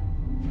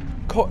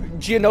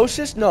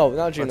 Geonosis? No,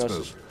 not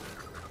Geonosis.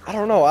 I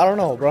don't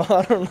know, bro.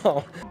 I don't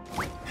know.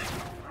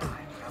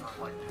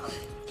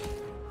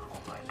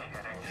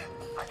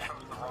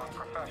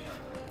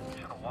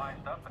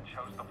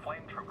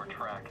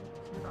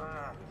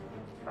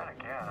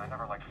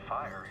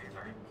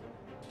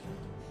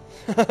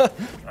 That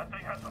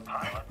thing has a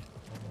pilot.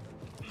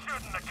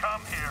 Shouldn't have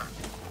come here.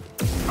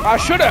 I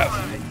should have.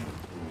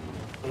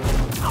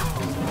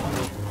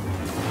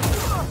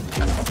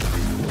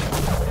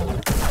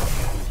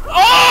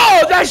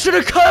 Oh, that should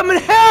have cut him in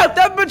half.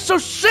 That'd been so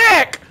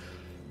sick.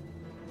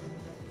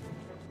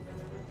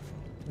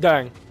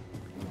 Dang.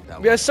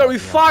 Yes, sir. We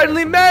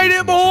finally made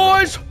it,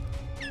 boys.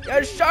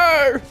 Yes,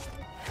 sir.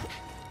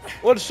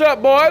 What's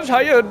up, boys? How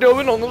you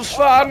doing on this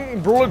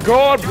fine,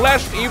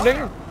 God-blessed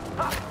evening?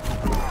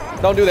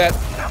 Don't do that.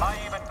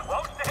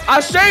 I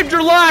saved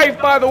your life,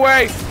 by the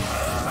way.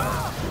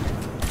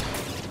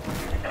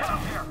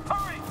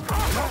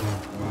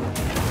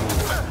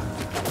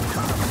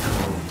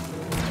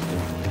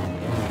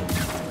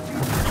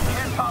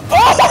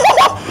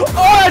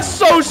 Oh, that's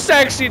so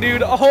sexy,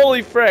 dude.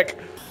 Holy frick.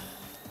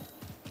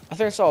 I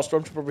think I saw a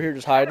stormtrooper over here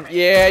just hiding.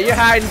 Yeah, you're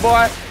hiding,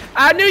 boy.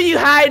 I knew you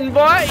hiding,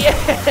 boy.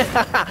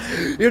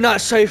 Yeah. You're not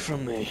safe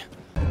from me.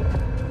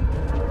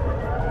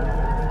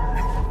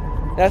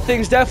 That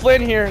thing's definitely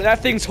in here.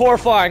 That thing's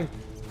horrifying.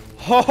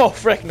 Oh,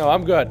 frick, no,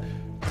 I'm good.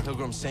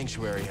 Pilgrim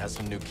Sanctuary has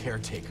some new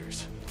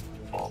caretakers.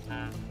 Well,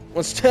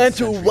 it's time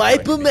to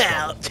wipe them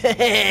out.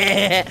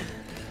 The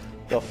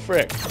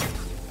frick.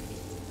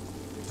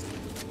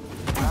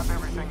 Grab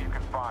everything you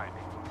can find.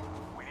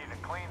 We need a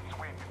clean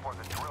sweep before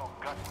the drill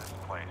guts this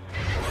place.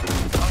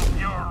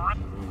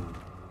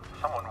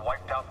 Someone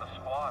wiped out the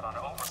squad on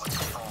Overlook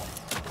Patrol.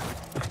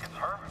 Think it's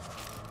her?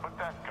 Put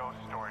that ghost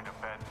story to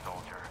bed,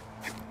 soldier.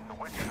 The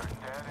witches are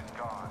dead and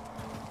gone,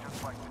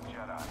 just like the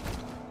Jedi.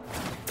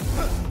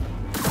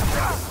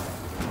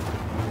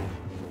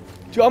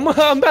 Dude, I'm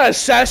about to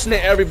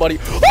assassinate everybody.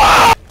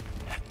 Ah!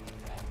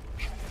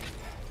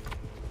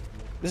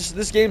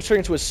 This game's turning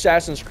into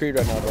Assassin's Creed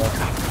right now, bro.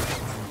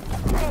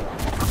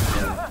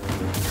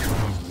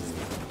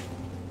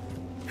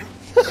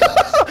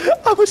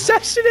 I'm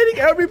assassinating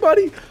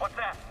everybody. What's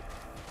that?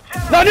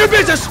 None of your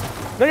business.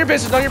 None of your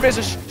business. None of your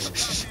business.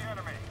 Shh.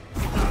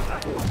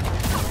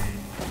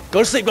 Go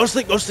to sleep. Go to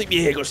sleep. Go to sleep.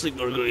 Yeah, go to sleep.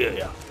 Go.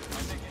 Yeah.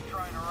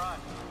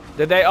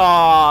 Did they?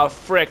 Oh,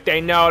 frick!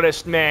 They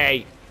noticed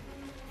me.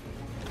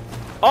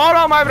 Oh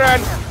no, my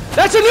friend.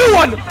 That's a new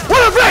one.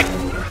 What a frick!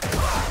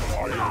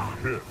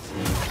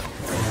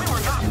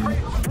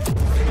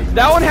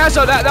 That one has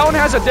a that one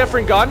has a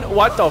different gun.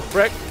 What the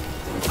frick?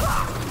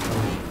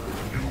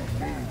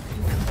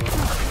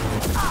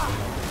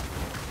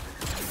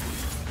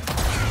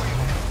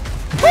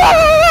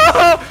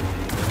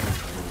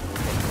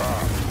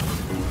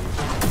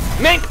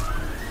 Mink!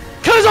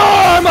 Cause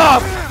arm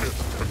up!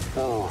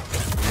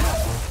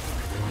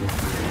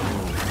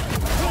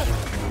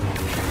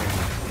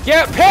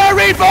 Get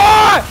parried,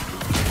 boy!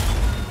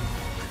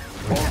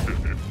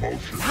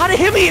 How to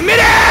hit me in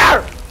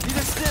midair?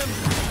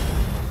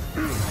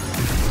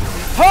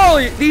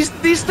 Holy,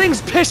 these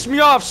things piss me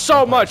off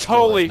so much.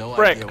 Holy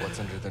frick!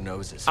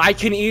 I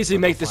can easily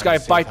make this guy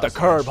bite the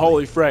curb.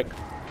 Holy frick!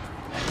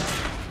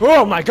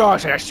 Oh my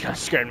gosh, that kind of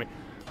scared me.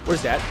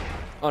 Where's that?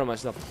 Oh no, my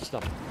stuff.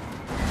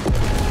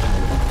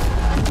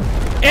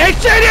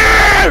 It's in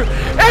here!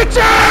 It's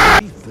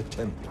in! The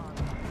temple.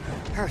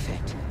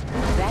 Perfect.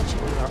 That should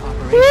be our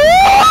operation.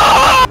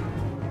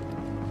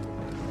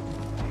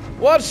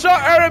 What's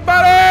up,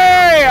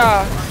 everybody?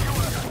 A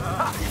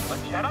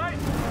Jedi?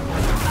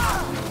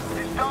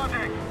 He's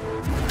dodging.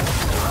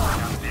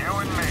 Just you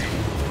and me.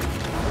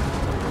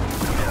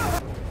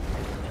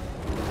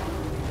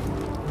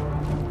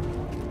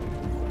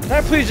 Can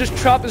I please just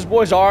chop this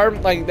boy's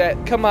arm like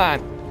that? Come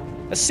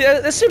on.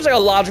 This seems like a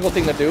logical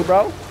thing to do,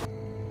 bro.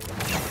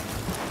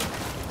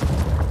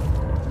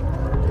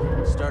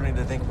 Starting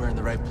to think we're in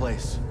the right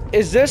place.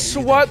 Is this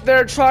what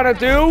they're trying to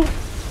do?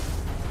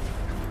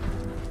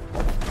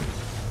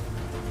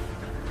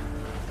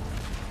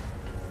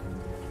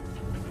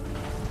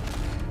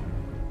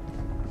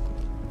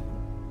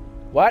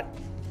 What?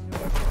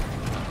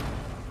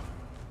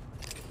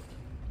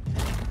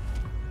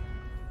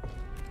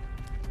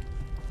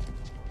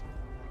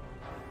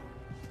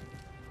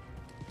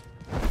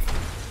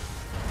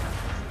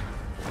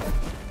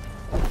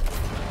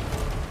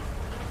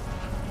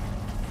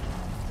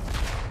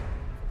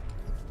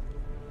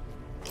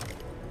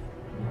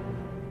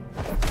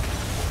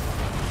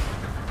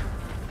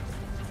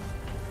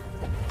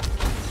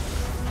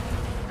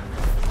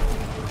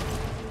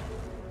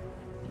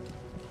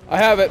 I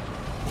have it.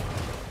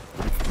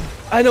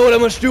 I know what I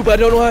must do, but I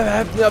don't know if I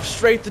have enough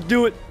strength to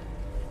do it.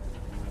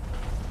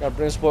 Gotta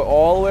bring this boy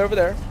all the way over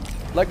there.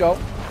 Let go.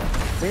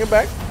 Bring it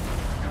back.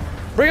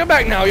 Bring it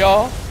back now,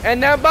 y'all.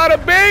 And now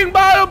bada bing,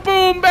 bada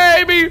boom,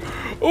 baby.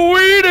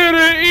 We did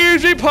it.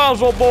 Easy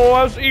puzzle,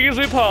 boys.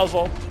 Easy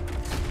puzzle.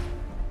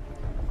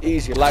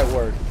 Easy, light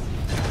work.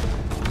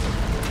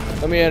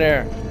 Let me in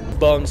there.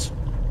 Buns.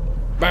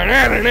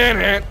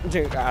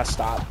 Ah,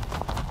 stop.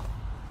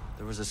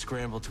 There was a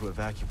scramble to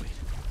evacuate.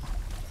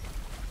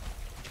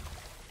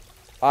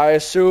 I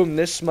assume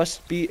this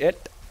must be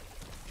it.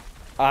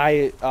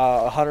 I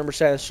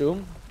 100%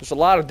 assume. There's a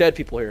lot of dead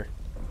people here.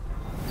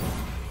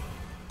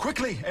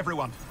 Quickly,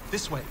 everyone,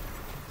 this way.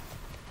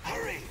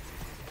 Hurry!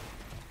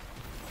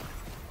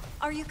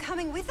 Are you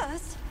coming with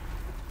us?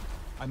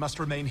 I must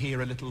remain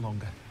here a little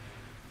longer.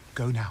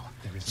 Go now.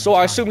 There is no So I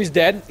time. assume he's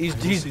dead.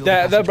 He's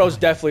dead. That bro's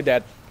definitely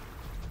dead.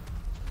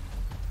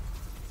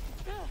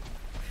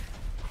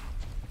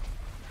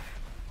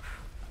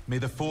 May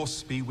the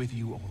Force be with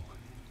you all.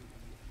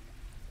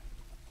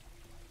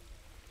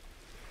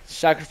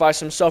 Sacrifice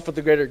himself for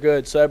the greater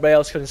good so everybody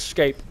else can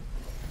escape.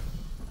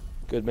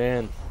 Good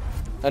man.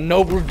 A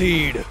noble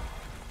deed.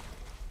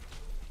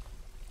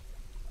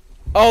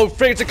 Oh,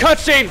 freak, it's a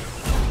cutscene!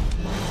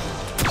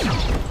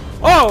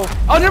 Oh,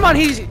 never mind,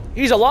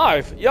 he's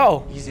alive.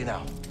 Yo. Easy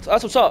now.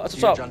 That's what's up, that's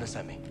what's up. Junda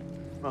sent me.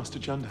 Master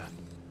Junda,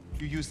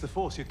 you use the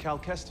Force, you're Cal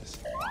Kestis.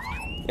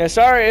 Yeah,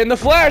 sorry, in the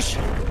flesh.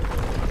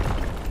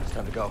 It's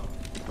time to go.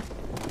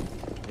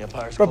 The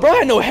Empire's Bro, I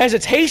had no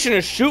hesitation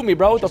to shoot me,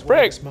 bro. What the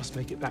frick? Must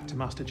make it back to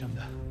Master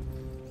Junda.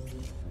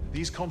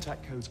 These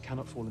contact codes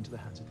cannot fall into the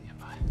hands of the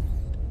Empire.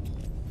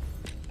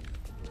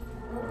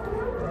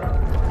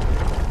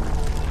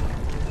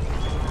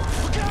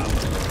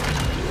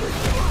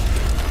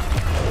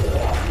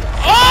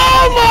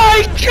 Oh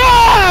my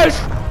gosh!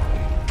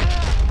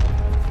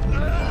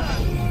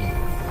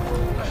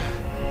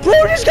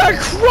 Bro just got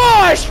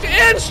crushed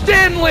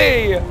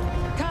instantly!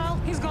 Cal,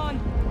 he's gone.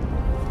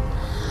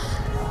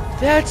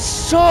 That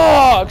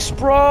sucks,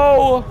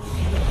 bro!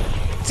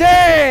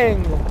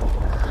 Dang!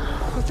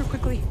 Go through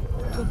quickly.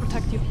 We'll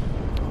protect you.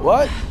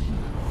 What?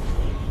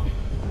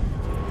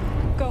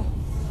 Go.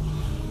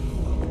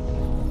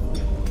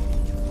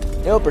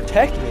 It'll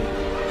protect me.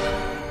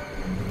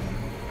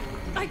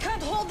 I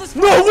can't hold this.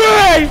 No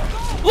way!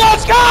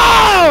 Let's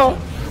go!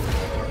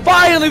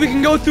 Finally, we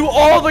can go through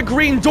all the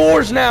green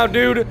doors now,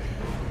 dude.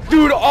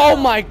 Dude, oh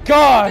my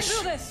gosh.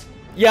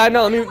 Yeah, I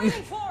know. Let me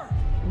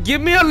give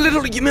me a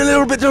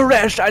little bit of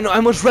rest. I know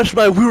I must rest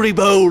my weary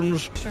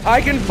bones. I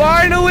can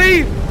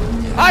finally.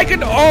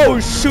 Oh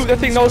shoot! That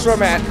thing knows where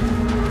I'm at.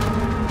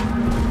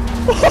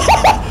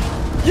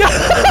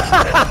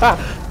 Yeah.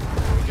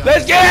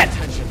 Let's get it.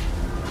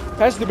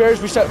 Past the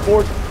barriers we set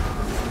forward.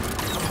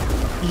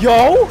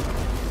 Yo.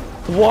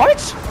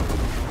 What?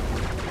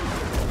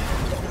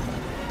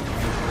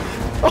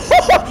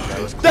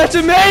 That's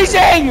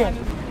amazing!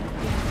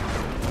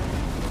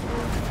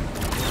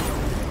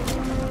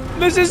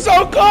 This is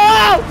so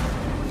cool!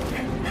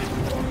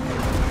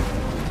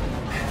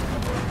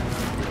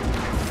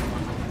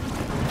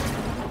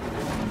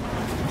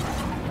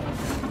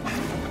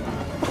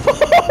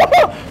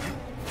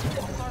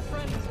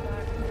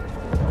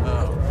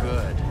 Oh,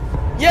 good.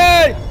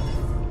 Yay!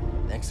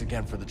 Thanks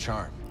again for the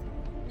charm.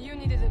 You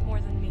needed it more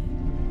than me.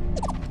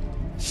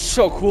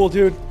 So cool,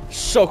 dude.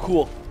 So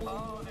cool.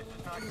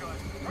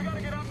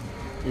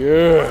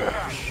 Yes.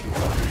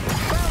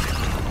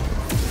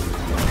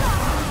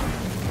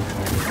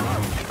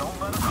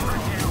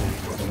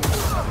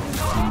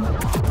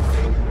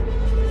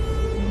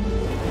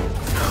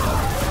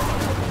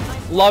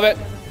 Love it.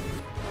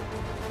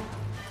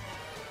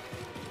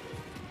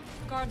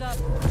 Guard up.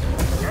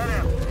 Get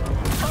him.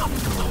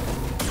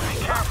 Be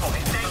careful,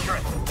 he's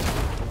dangerous.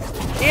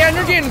 Yeah, and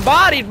you're getting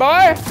bodied,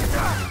 boy.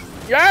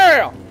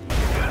 Yeah.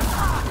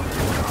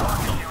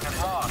 Unit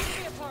lost.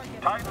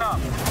 Tighten up.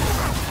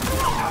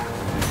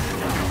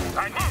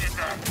 I needed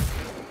that.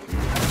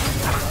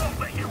 I won't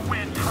let you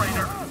win,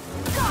 traitor.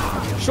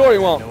 Sure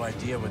you won't. No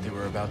idea what they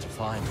were about to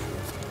find.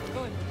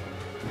 Good.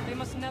 They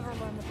must never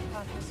learn that the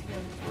path was here.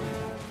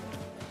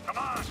 Come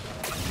on, let's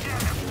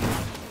get him.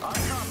 I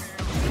come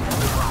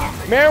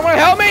here. Mary, wanna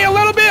help me a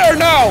little bit or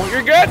no?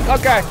 You're good?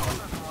 Okay.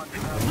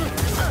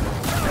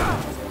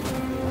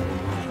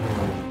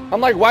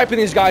 I'm like wiping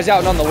these guys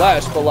out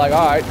nonetheless, but like,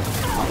 alright.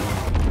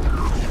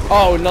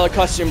 Oh, another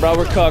cutscene, bro.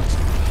 We're cooked.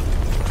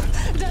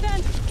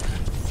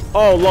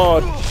 Oh,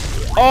 Lord.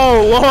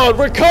 Oh, Lord.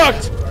 We're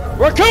cooked.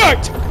 We're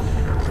cooked.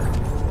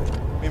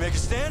 We make a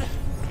stand?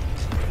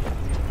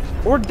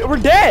 We're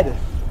dead.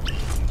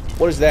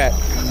 What is that?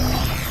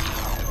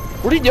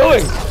 What are you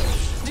doing?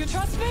 Do you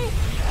trust me?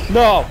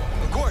 No.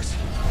 Of course.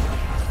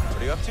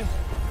 What are you up to?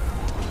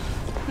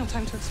 No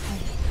time to explain.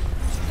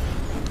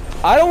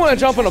 I don't want to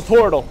jump in a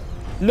portal.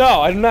 No,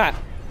 I do not.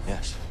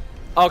 Yes.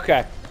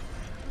 Okay.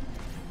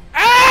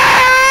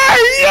 Hey,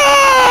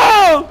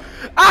 yo!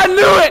 I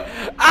knew it!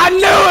 I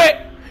knew it!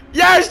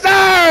 Yes,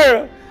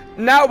 sir!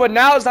 Now, but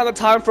now it's not the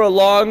time for a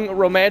long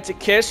romantic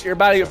kiss. You're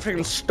about to get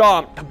freaking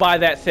stomped by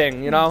that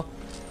thing, you know?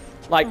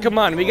 Like, come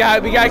on, we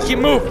gotta keep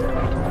moving.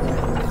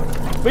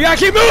 We gotta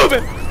keep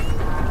moving!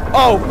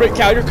 Oh, great,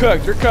 Cal, you're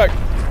cooked, you're cooked.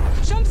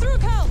 Jump through,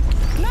 Cal!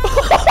 No!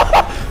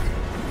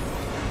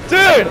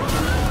 Dude!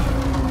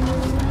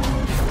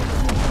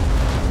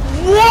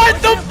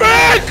 What the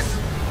frick?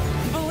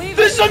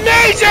 This is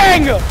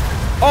amazing!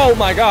 Oh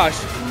my gosh.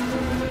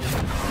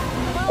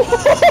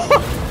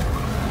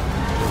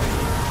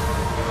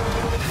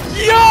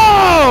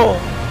 Yo!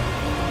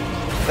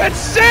 That's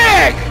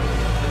sick!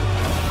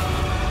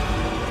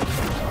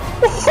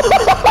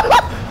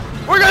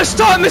 We're gonna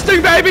start this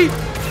thing, baby!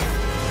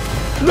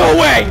 No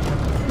way!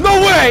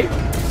 No way!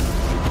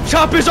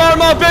 Chop his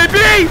arm off,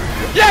 baby!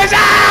 Yes!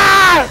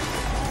 Ah!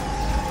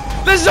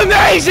 This is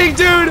amazing,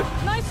 dude!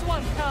 Nice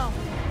one, Cal.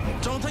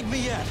 Don't take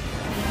me yet.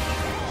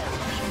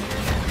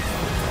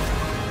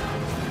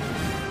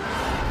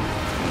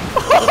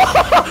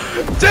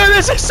 Dude,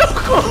 this is so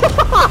cool!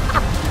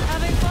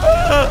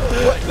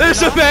 This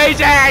is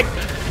amazing!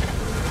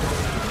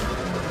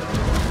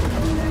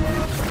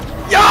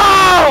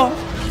 Yo!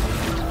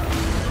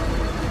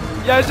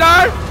 Yes,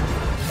 sir!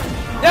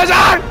 Yes,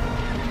 sir!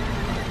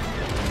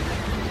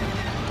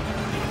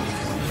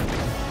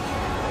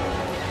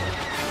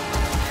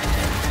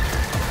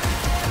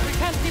 We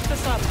can't keep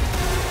this up.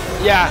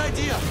 Yeah. Good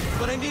idea,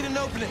 but I need an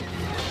opening.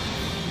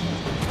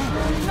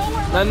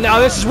 And now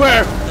this is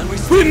where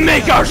we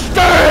make our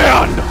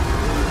stand!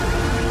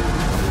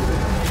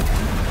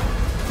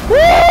 Woo!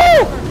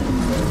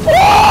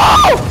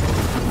 Woo!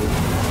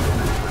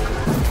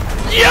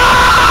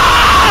 Yeah!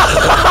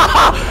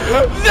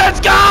 Let's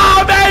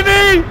go,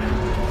 baby!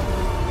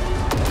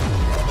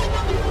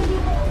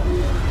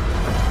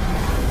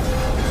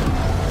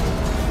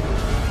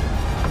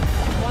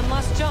 One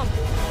last jump.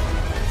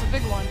 It's a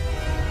big one.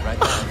 Right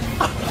there.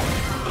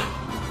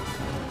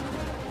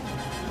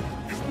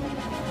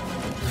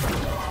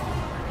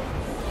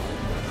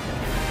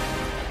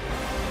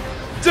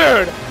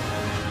 Dude!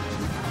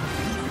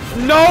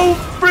 No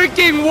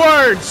freaking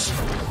words!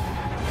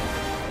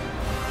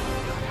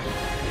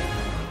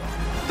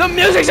 The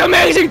music's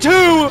amazing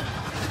too!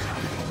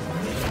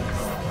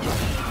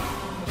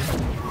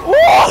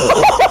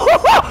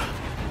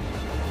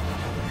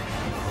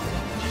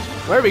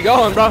 Where are we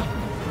going, bro?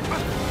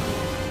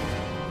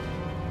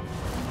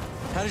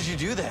 How did you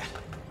do that?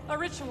 A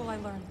ritual I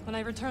learned when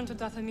I returned to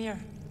Dathomir.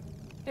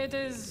 It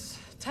is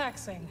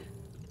taxing.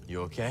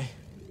 You okay?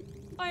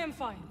 I am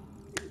fine.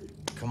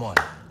 Come on.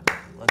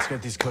 Let's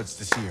get these coats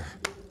to Seer.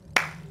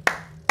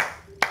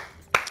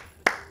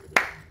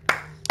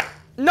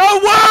 No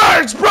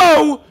words,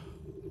 bro!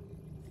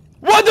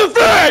 What the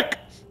frick?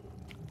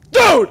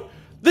 Dude,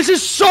 this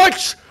is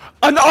such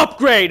an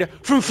upgrade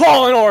from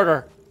Fallen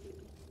Order.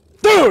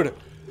 Dude,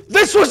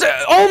 this was,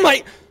 oh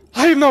my,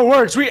 I have no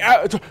words.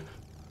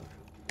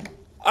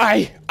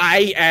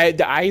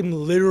 I'm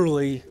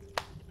literally,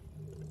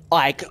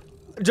 like,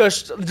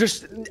 I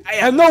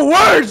have no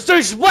words to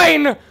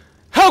explain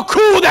how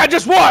cool that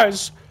just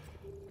was.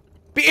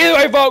 But either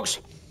way, folks,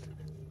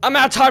 I'm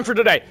out of time for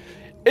today.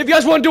 If you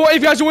guys want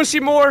to see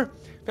more,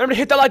 remember to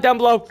hit that like down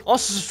below.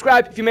 Also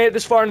subscribe if you made it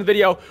this far in the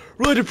video.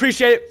 Really do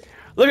appreciate it.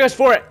 Love you guys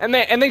for it. And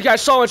thank you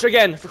guys so much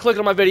again for clicking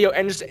on my video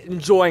and just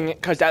enjoying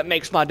it, because that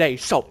makes my day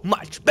so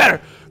much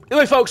better.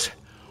 Anyway, folks,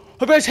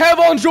 hope you guys have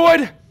all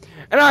enjoyed.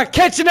 And I'll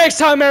catch you next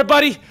time,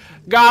 everybody.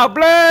 God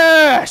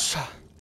bless.